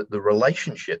conception that the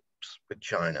relationships with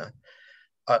China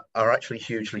are actually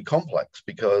hugely complex,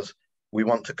 because we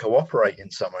want to cooperate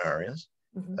in some areas.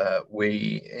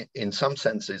 We, in some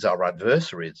senses, are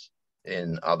adversaries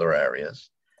in other areas,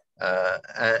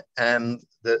 and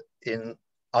that in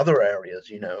other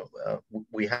areas,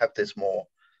 we have this more,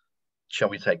 shall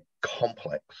we say,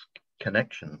 complex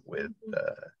connection with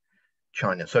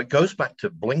China. So it goes back to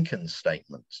Blinken's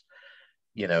statements,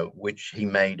 which he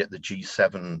made at the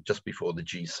G7, just before the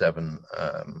G7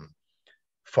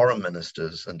 foreign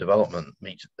ministers and development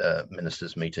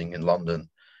ministers meeting in London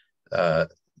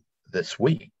this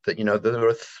week, that there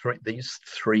are these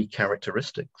three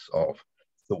characteristics of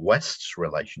the West's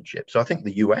relationship. So I think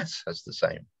the US has the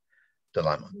same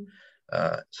dilemma.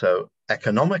 So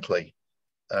economically,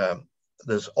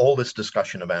 there's all this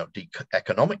discussion about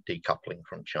economic decoupling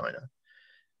from China,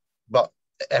 but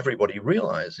everybody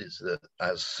realizes that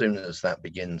as soon as that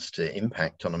begins to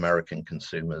impact on American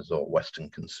consumers or Western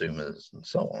consumers and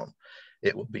so on,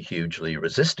 it will be hugely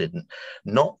resisted. And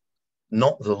not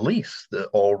the least that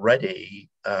already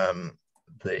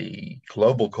the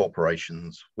global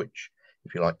corporations, which,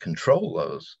 if you like, control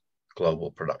those global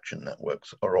production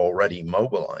networks, are already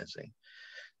mobilizing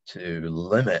to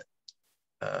limit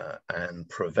and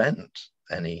prevent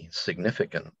any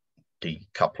significant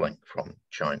decoupling from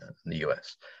China and the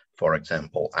US, for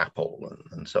example, Apple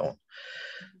and so on.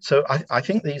 So I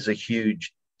think these are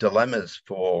huge dilemmas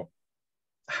for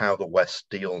how the West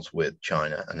deals with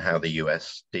China and how the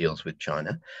US deals with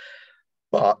China.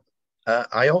 But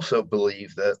I also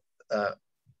believe that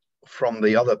from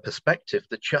the other perspective,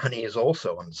 the Chinese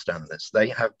also understand this. They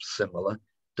have similar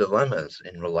dilemmas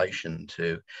in relation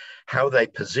to how they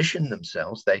position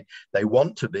themselves. They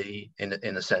want to be, in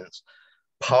a sense,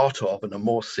 part of and a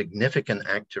more significant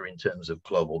actor in terms of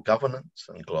global governance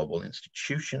and global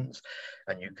institutions.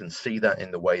 And you can see that in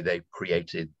the way they've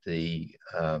created the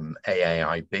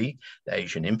AAIB, the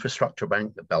Asian Infrastructure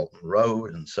Bank, the Belt and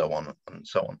Road, and so on and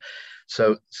so on.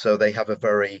 So they have a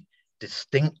very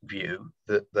distinct view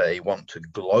that they want to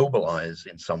globalize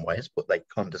in some ways, but they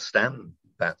understand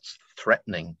that's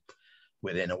threatening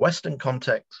within a Western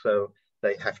context. So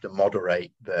they have to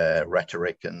moderate their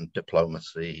rhetoric and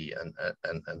diplomacy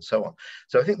and so on.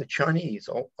 So I think the Chinese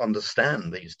all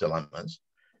understand these dilemmas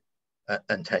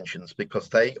and tensions, because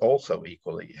they also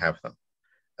equally have them.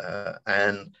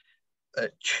 And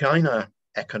China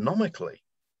economically,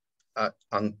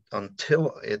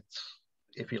 until its,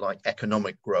 if you like,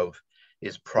 economic growth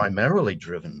is primarily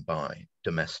driven by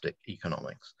domestic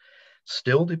economics,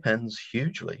 still depends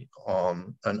hugely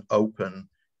on an open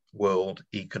world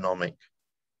economic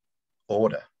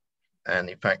order. And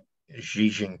in fact, Xi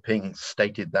Jinping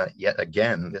stated that yet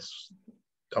again, this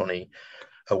only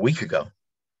a week ago.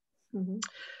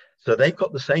 So they've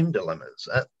got the same dilemmas.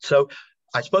 So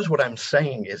I suppose what I'm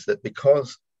saying is that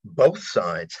because both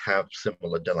sides have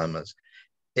similar dilemmas,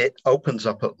 it opens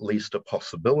up at least a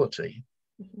possibility.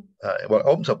 Well, it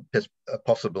opens up a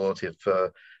possibility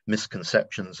of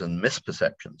misconceptions and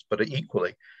misperceptions, but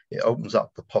equally, it opens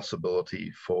up the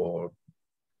possibility for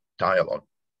dialogue.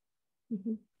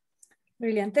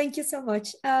 Brilliant. Thank you so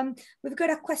much. We've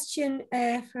got a question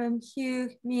from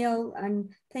Hugh Mill,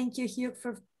 and thank you, Hugh,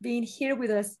 for being here with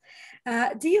us.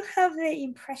 Do you have the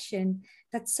impression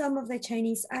that some of the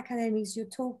Chinese academics you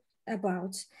talked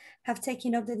about have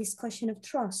taken up the discussion of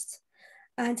trust?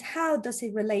 And how does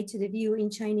it relate to the view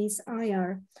in Chinese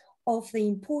IR of the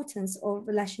importance of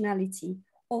relationality,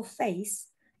 of face,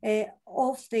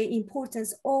 of the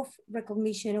importance of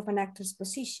recognition of an actor's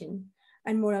position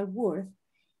and moral worth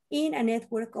in a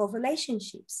network of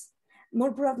relationships?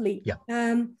 More broadly,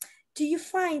 do you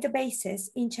find the basis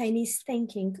in Chinese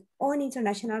thinking on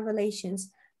international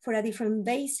relations for a different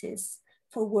basis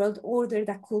for world order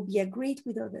that could be agreed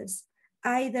with others,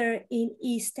 either in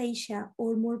East Asia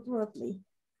or more broadly?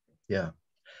 Yeah,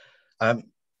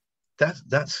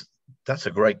 that's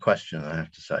a great question, I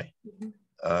have to say,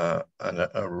 and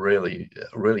a really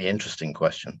interesting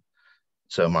question.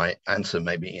 So my answer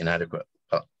may be inadequate,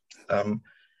 but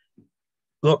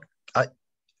look,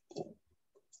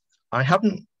 I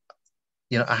haven't,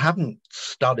 I haven't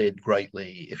studied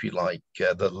greatly, if you like,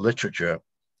 the literature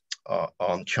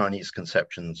on Chinese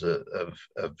conceptions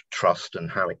of trust and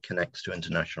how it connects to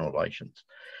international relations.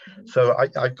 Mm-hmm. So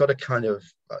I've got a kind of,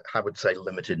 I would say,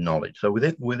 limited knowledge. So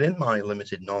within my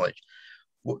limited knowledge,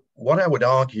 what I would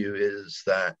argue is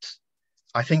that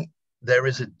I think there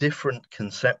is a different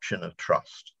conception of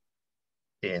trust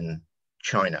in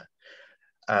China,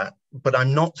 but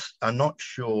I'm not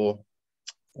sure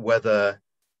whether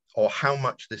or how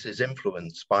much this is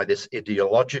influenced by this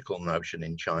ideological notion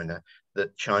in China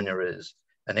that China is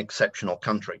an exceptional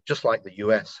country, just like the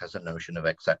US has a notion of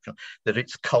exceptional, that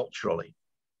it's culturally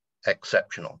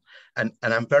exceptional. And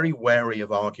I'm very wary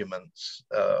of arguments,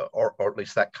 or at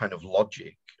least that kind of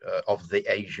logic of the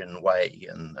Asian way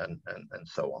and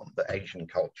so on. The Asian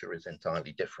culture is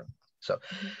entirely different. So,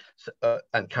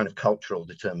 and kind of cultural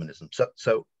determinism.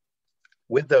 So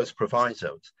with those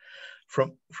provisos,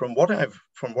 from what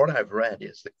I've read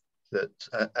is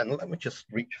that and let me just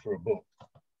reach for a book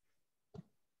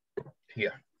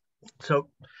here. So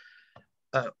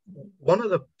one of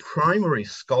the primary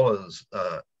scholars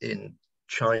in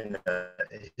China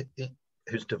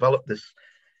who's developed this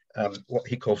what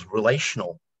he calls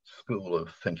relational school of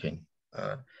thinking,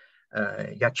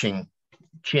 Yaqing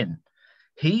Qin,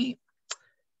 he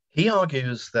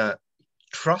argues that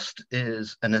trust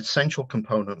is an essential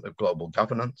component of global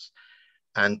governance,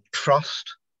 and trust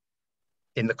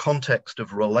in the context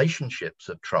of relationships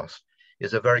of trust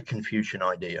is a very Confucian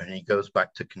idea. And he goes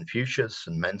back to Confucius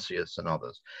and Mencius and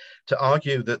others to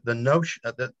argue that the notion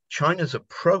that China's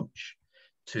approach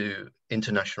to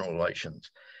international relations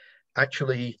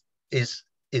actually is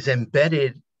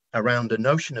embedded around a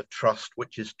notion of trust,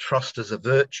 which is trust as a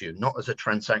virtue, not as a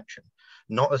transaction,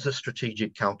 not as a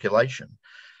strategic calculation.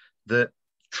 That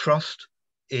trust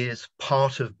is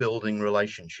part of building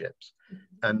relationships.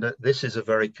 And that this is a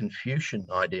very Confucian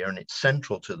idea, and it's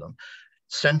central to them,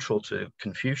 central to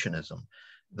Confucianism,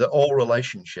 that all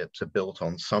relationships are built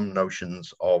on some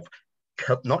notions of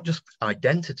not just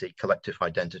identity, collective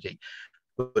identity,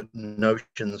 but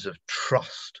notions of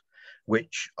trust,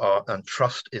 which are, and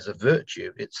trust is a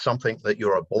virtue. It's something that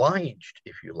you're obliged,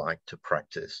 if you like, to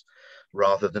practice,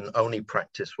 rather than only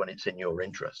practice when it's in your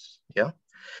interests. Yeah.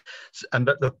 And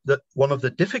that one of the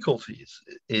difficulties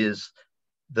is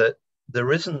that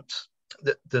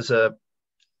there's a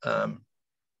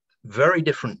very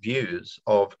different views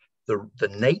of the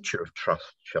nature of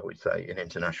trust, shall we say, in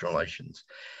international relations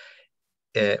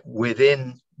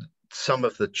within some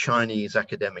of the Chinese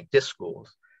academic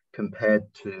discourse compared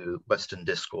to Western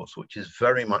discourse, which is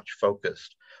very much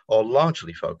focused, or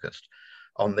largely focused,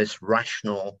 on this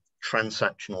rational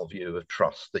transactional view of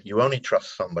trust, that you only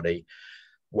trust somebody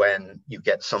when you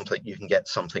get something, you can get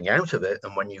something out of it,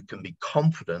 and when you can be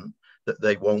confident that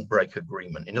they won't break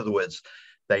agreement. In other words,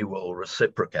 they will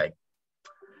reciprocate.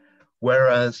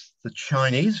 Whereas the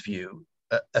Chinese view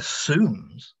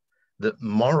assumes that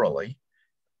morally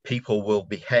people will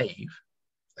behave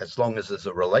as long as there's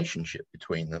a relationship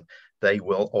between them, they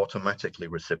will automatically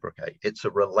reciprocate. It's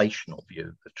a relational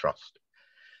view of trust,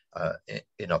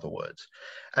 in other words.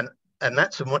 And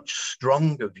that's a much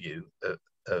stronger view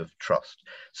of trust.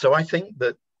 So I think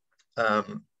that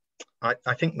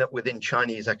I think that within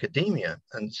Chinese academia,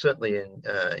 and certainly in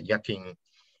Yaqing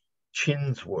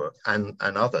Qin's work and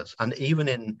others, and even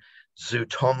in Zhu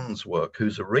Ton's work,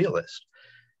 who's a realist,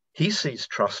 he sees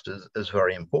trust as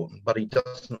very important, but he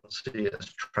doesn't see it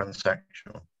as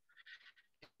transactional.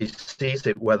 He sees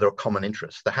it where there are common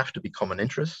interests. There have to be common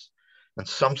interests and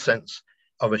some sense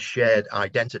of a shared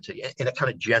identity in a kind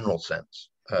of general sense,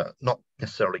 not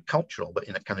necessarily cultural, but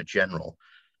in a kind of general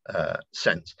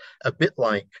sense. A bit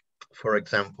like, for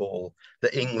example,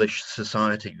 the English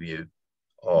society view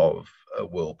of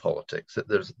world politics, that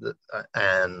there's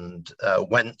and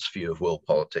Wendt's view of world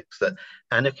politics, that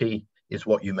anarchy is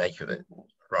what you make of it,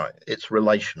 right? It's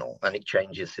relational and it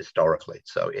changes historically,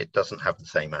 so it doesn't have the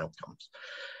same outcomes.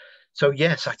 So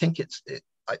yes, I think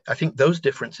I think those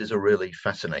differences are really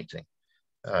fascinating.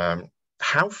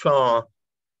 How far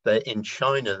in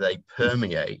China they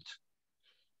permeate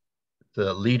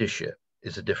the leadership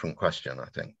is a different question, I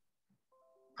think.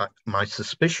 My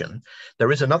suspicion,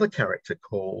 there is another character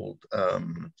called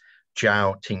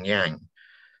Zhao Tingyang,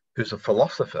 who's a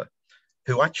philosopher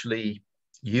who actually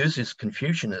uses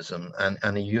Confucianism,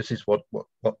 and he uses what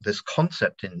this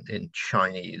concept in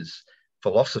Chinese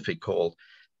philosophy called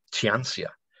Tianxia,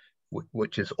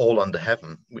 which is all under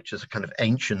heaven, which is a kind of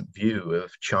ancient view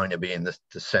of China being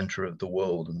the center of the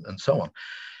world and so on,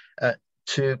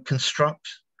 to construct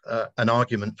an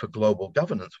argument for global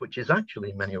governance, which is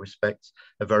actually in many respects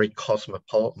a very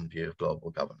cosmopolitan view of global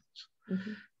governance.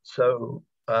 Mm-hmm. So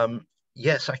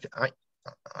yes,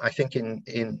 I think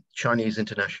in Chinese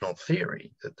international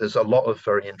theory, there's a lot of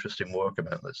very interesting work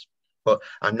about this, but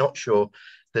I'm not sure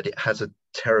that it has a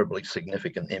terribly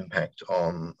significant impact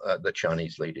on the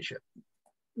Chinese leadership.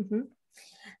 Mm-hmm.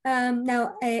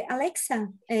 Now, Alexa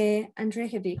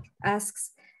Andrejevic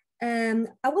asks, I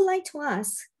would like to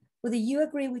ask whether you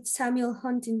agree with Samuel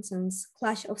Huntington's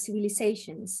Clash of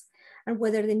Civilizations and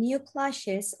whether the new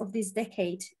clashes of this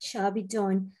decade shall be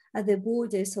done at the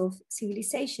borders of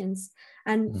civilizations.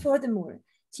 And furthermore,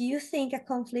 do you think a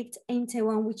conflict in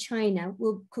Taiwan with China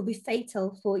could be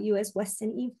fatal for US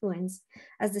Western influence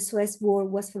as the Suez War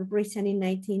was for Britain in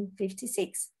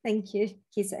 1956? Thank you,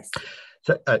 he says.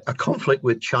 So a conflict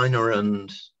with China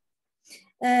and?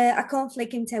 A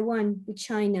conflict in Taiwan with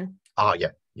China. Ah,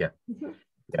 yeah. Mm-hmm.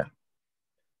 Yeah.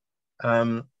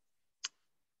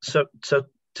 So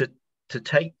to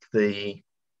take the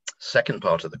second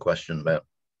part of the question about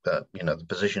the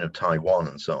position of Taiwan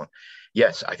and so on,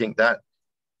 yes, I think that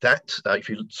if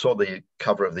you saw the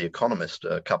cover of The Economist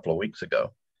a couple of weeks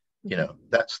ago,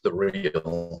 that's the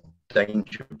real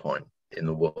danger point in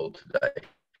the world today.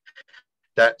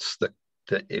 That's the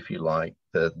if you like,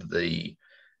 the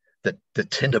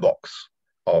tinderbox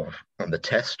of and the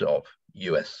test of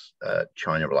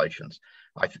US-China relations.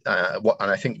 And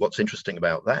I think what's interesting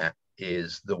about that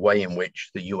is the way in which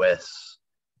the US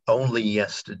only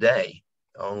yesterday,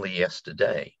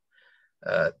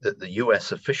 that the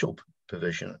US official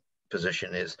position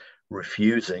is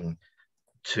refusing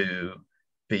to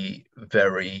be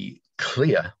very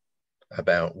clear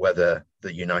about whether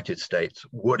the United States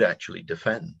would actually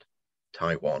defend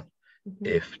Taiwan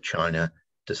if China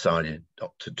decided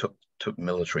to took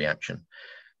military action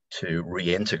to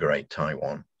reintegrate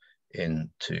Taiwan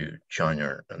into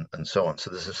China and so on. So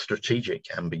there's a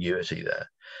strategic ambiguity there.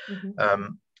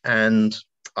 And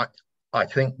I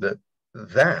think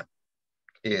that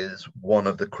is one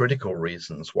of the critical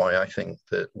reasons why I think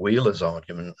that Wheeler's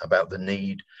argument about the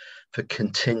need for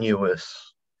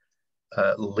continuous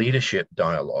leadership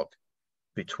dialogue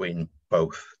between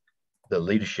both the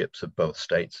leaderships of both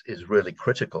states is really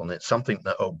critical. And it's something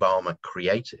that Obama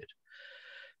created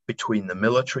between the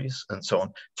militaries and so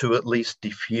on to at least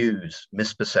diffuse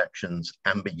misperceptions,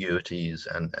 ambiguities,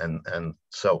 and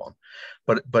so on.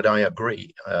 But I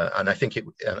agree, and I think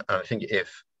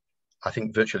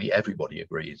virtually everybody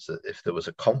agrees that if there was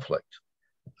a conflict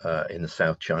in the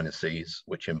South China Seas,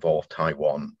 which involved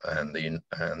Taiwan and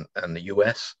the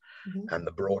US and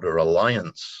the broader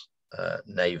alliance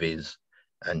navies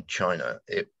and China,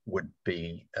 it would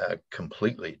be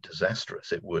completely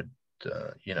disastrous. It would,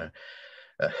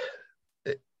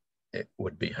 it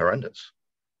would be horrendous.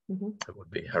 It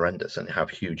would be horrendous and have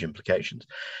huge implications.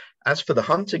 As for the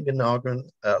Huntington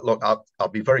argument, look, I'll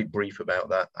be very brief about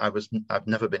that. I've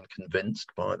never been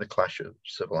convinced by the clash of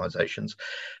civilizations,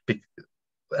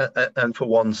 and for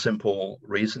one simple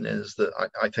reason is that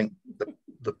I think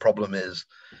the problem is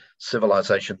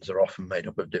civilizations are often made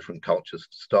up of different cultures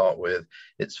to start with.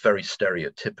 It's very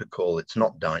stereotypical. It's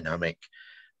not dynamic.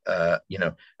 I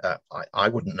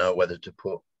wouldn't know whether to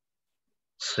put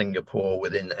Singapore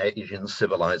within Asian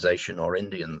civilization or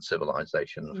Indian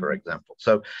civilization, for example.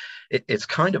 So it's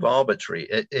kind of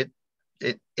arbitrary.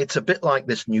 It's a bit like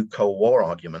this new Cold War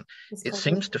argument. It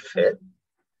seems to fit,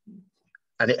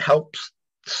 and it helps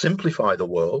simplify the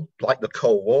world, like the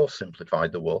Cold War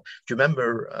simplified the world. Do you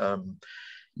remember,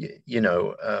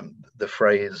 the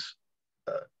phrase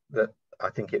that I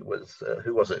think it was,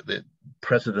 who was it? The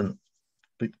president,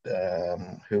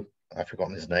 who I've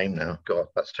forgotten his name now. God,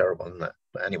 that's terrible, isn't it?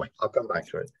 But anyway, I'll come back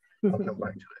to it.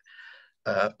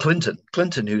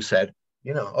 Clinton, who said,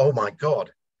 oh my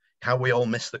God, how we all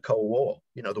miss the Cold War.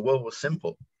 The world was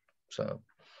simple. So.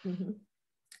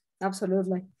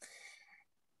 Absolutely.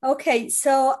 Okay,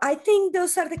 so I think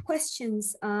those are the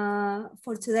questions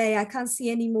for today. I can't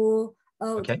see any more.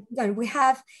 Okay. We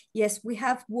have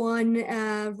one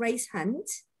raised hand.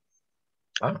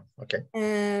 Oh, okay.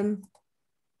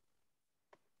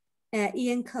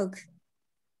 Ian Cook.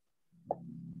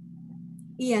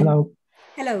 Ian. Hello.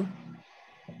 Hello.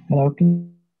 Hello.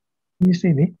 Can you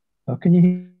see me? Or can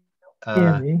you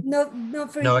hear me? No,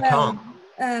 not very well. I can't.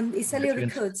 It's a little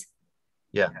bit cut.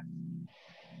 Yeah.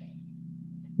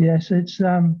 Yes, it's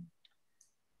I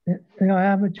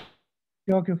am a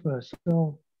geographer,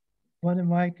 so one of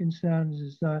my concerns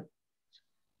is that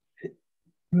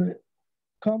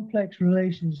complex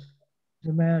relations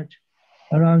emerge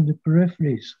around the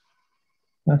peripheries.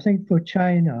 I think for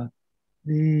China,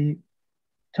 the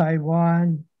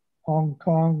Taiwan Hong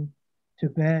Kong,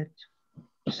 Tibet,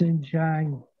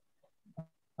 Xinjiang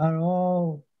are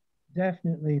all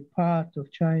definitely part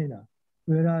of China,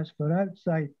 whereas for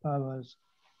outside powers,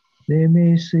 they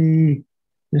may see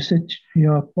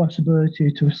the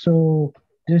possibility to sow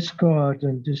discord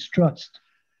and distrust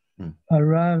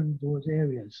around those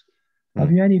areas.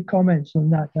 Have you any comments on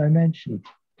that dimension?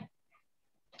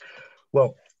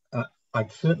 Well, I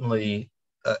certainly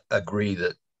agree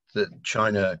that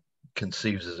China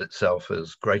conceives of itself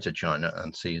as Greater China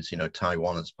and sees,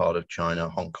 Taiwan as part of China,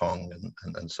 Hong Kong,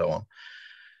 and so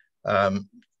on,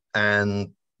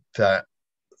 and that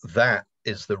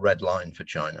is the red line for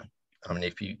China. I mean,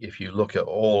 if you look at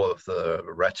all of the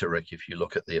rhetoric, if you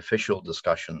look at the official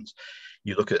discussions,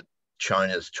 you look at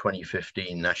China's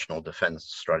 2015 national defense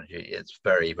strategy, it's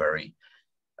very, very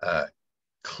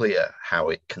clear how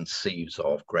it conceives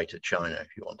of Greater China,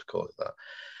 if you want to call it that.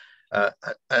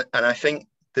 And I think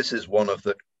this is one of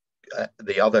the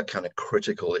other kind of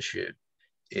critical issue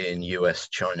in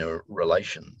US-China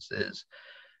relations is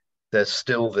there's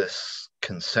still this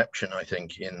conception, I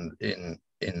think, in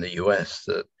the US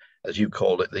that, as you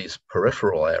called it, these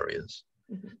peripheral areas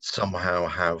somehow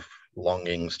have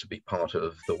longings to be part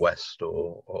of the West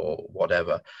or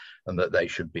whatever, and that they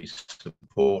should be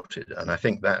supported. And I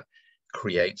think that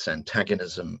creates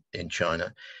antagonism in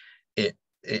China.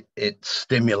 It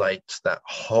stimulates that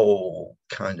whole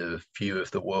kind of view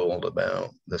of the world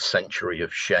about the century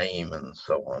of shame and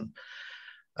so on.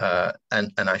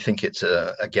 And I think it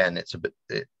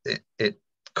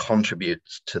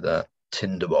contributes to the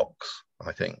tinderbox,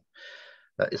 I think.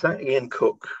 Is that Ian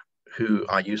Cook, who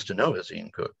I used to know as Ian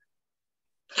Cook?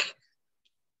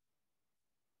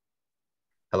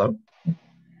 Hello?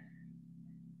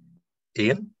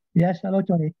 Ian? Yes, hello,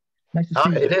 Johnny. Nice to see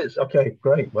you. It is. Okay,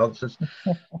 great. Well, it's just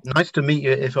nice to meet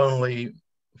you, if only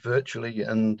virtually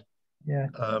and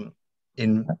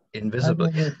invisibly.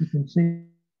 I don't know if you can see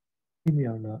me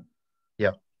or not.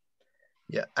 Yeah.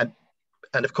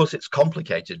 And of course, it's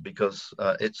complicated because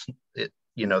if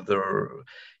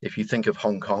you think of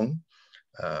Hong Kong,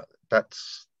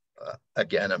 that's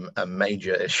again a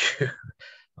major issue,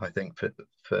 I think, for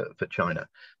China,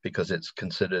 because it's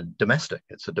considered domestic.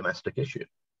 It's a domestic issue.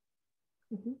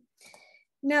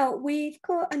 Now we've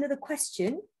got another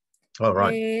question. All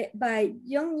right. By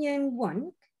Yongyan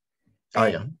Wang.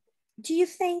 Yeah. Do you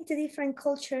think the different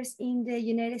cultures in the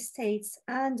United States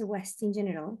and the West in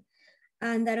general,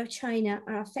 and that of China,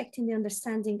 are affecting the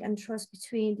understanding and trust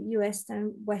between the US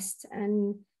and West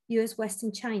and US West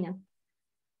and China?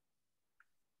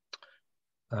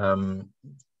 Do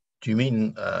you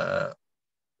mean? I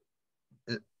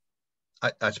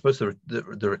suppose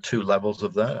there are two levels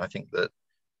of that. I think that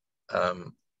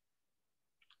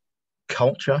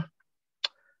culture.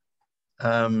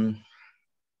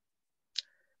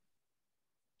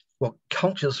 Well,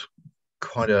 culture's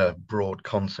quite a broad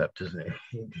concept, isn't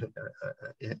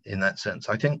it? In that sense,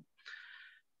 I think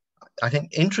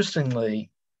interestingly,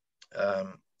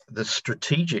 the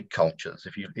strategic cultures.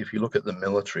 If you look at the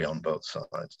military on both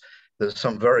sides, there's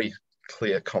some very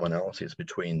clear commonalities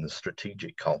between the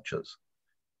strategic cultures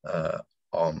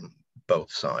on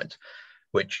both sides,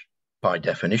 which by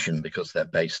definition, because they're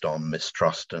based on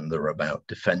mistrust and they're about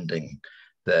defending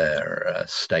their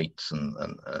states and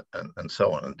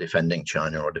so on, and defending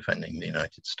China or defending the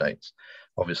United States,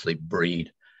 obviously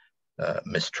breed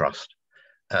mistrust.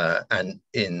 And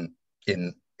in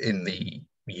the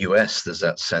US, there's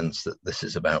that sense that this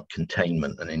is about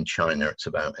containment, and in China, it's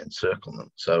about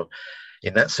encirclement. So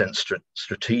in that sense,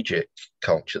 strategic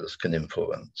cultures can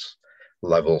influence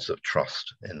levels of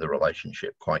trust in the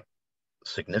relationship quite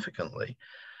significantly.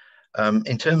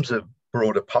 In terms of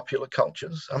broader popular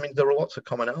cultures, I mean, there are lots of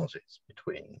commonalities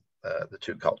between the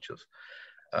two cultures.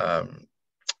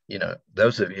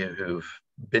 Those of you who've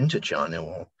been to China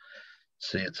will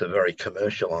see it's a very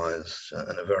commercialized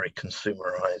and a very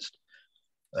consumerized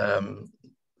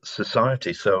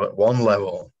society. So at one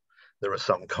level, there are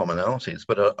some commonalities,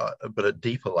 but at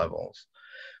deeper levels,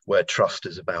 where trust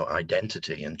is about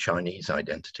identity and Chinese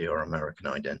identity or American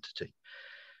identity,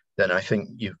 then I think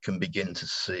you can begin to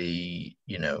see,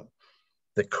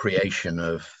 the creation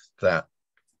of that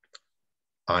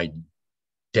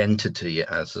identity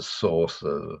as a source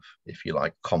of, if you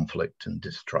like, conflict and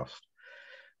distrust,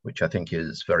 which I think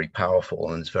is very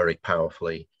powerful, and is very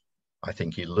powerfully, I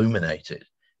think, illuminated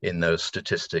in those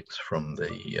statistics from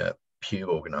the Pew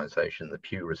organization, the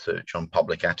Pew Research on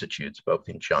public attitudes, both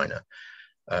in China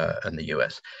and the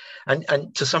US.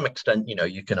 And to some extent,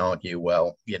 you can argue,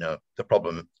 well, the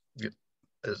problem,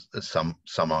 as some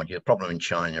argue, the problem in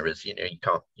China is, you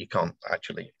can't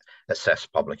actually assess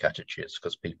public attitudes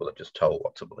because people are just told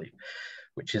what to believe,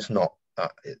 which is not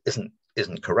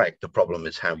isn't correct. The problem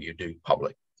is how you do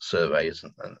public surveys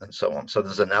and so on. So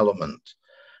there's an element,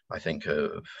 I think,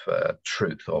 of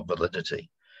truth or validity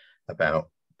about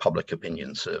public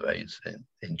opinion surveys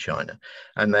in China.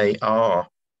 And they are,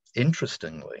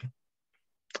 interestingly,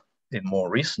 in more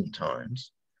recent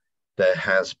times, there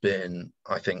has been,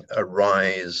 I think, a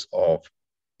rise of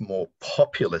more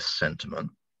populist sentiment,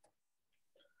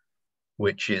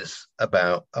 which is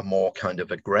about a more kind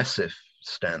of aggressive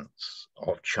stance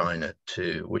of China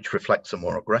which reflects a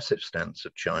more aggressive stance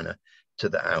of China to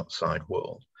the outside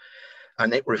world.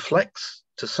 And it reflects,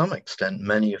 to some extent,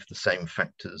 many of the same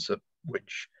factors of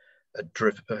which have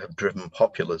driven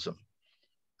populism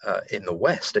in the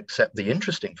West, except the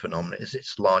interesting phenomenon is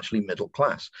it's largely middle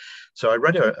class. So I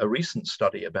read a recent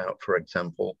study about, for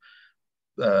example,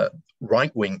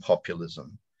 right-wing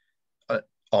populism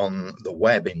on the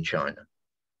web in China.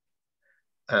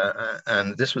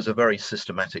 And this was a very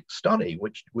systematic study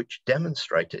which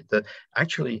demonstrated that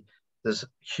actually there's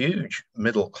huge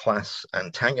middle class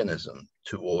antagonism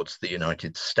towards the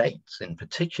United States in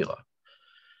particular,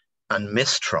 and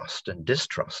mistrust and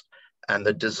distrust, and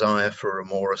the desire for a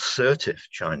more assertive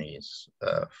Chinese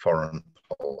foreign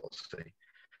policy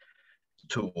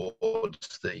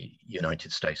towards the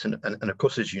United States. And of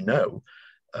course, as you know,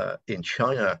 in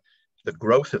China, the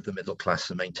growth of the middle class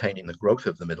and maintaining the growth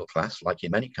of the middle class, like in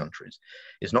many countries,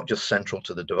 is not just central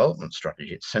to the development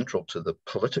strategy, it's central to the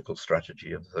political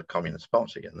strategy of the Communist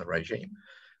Party and the regime.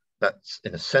 That's,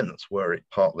 in a sense, where it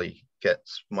partly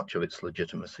gets much of its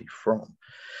legitimacy from.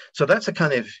 So that's a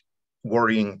kind of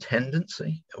worrying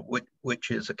tendency, which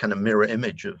is a kind of mirror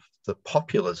image of the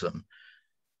populism,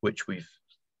 which we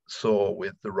saw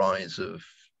with the rise of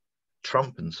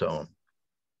Trump and so on.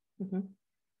 Mm-hmm.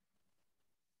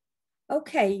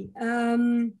 Okay,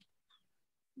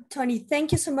 Tony,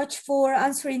 thank you so much for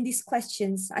answering these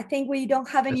questions. I think we don't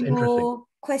have any more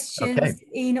questions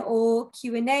in our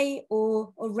Q&A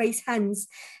or raise hands.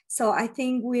 So I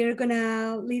think we're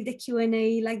gonna leave the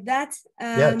Q&A like that.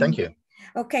 Yeah, thank you.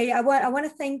 Okay, I want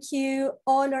to thank you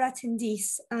all our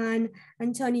attendees, and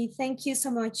Tony, thank you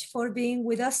so much for being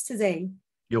with us today.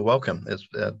 You're welcome. It's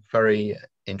very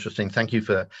interesting. Thank you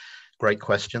for great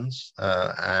questions,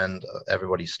 and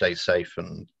everybody stay safe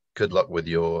and good luck with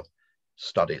your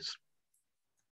studies.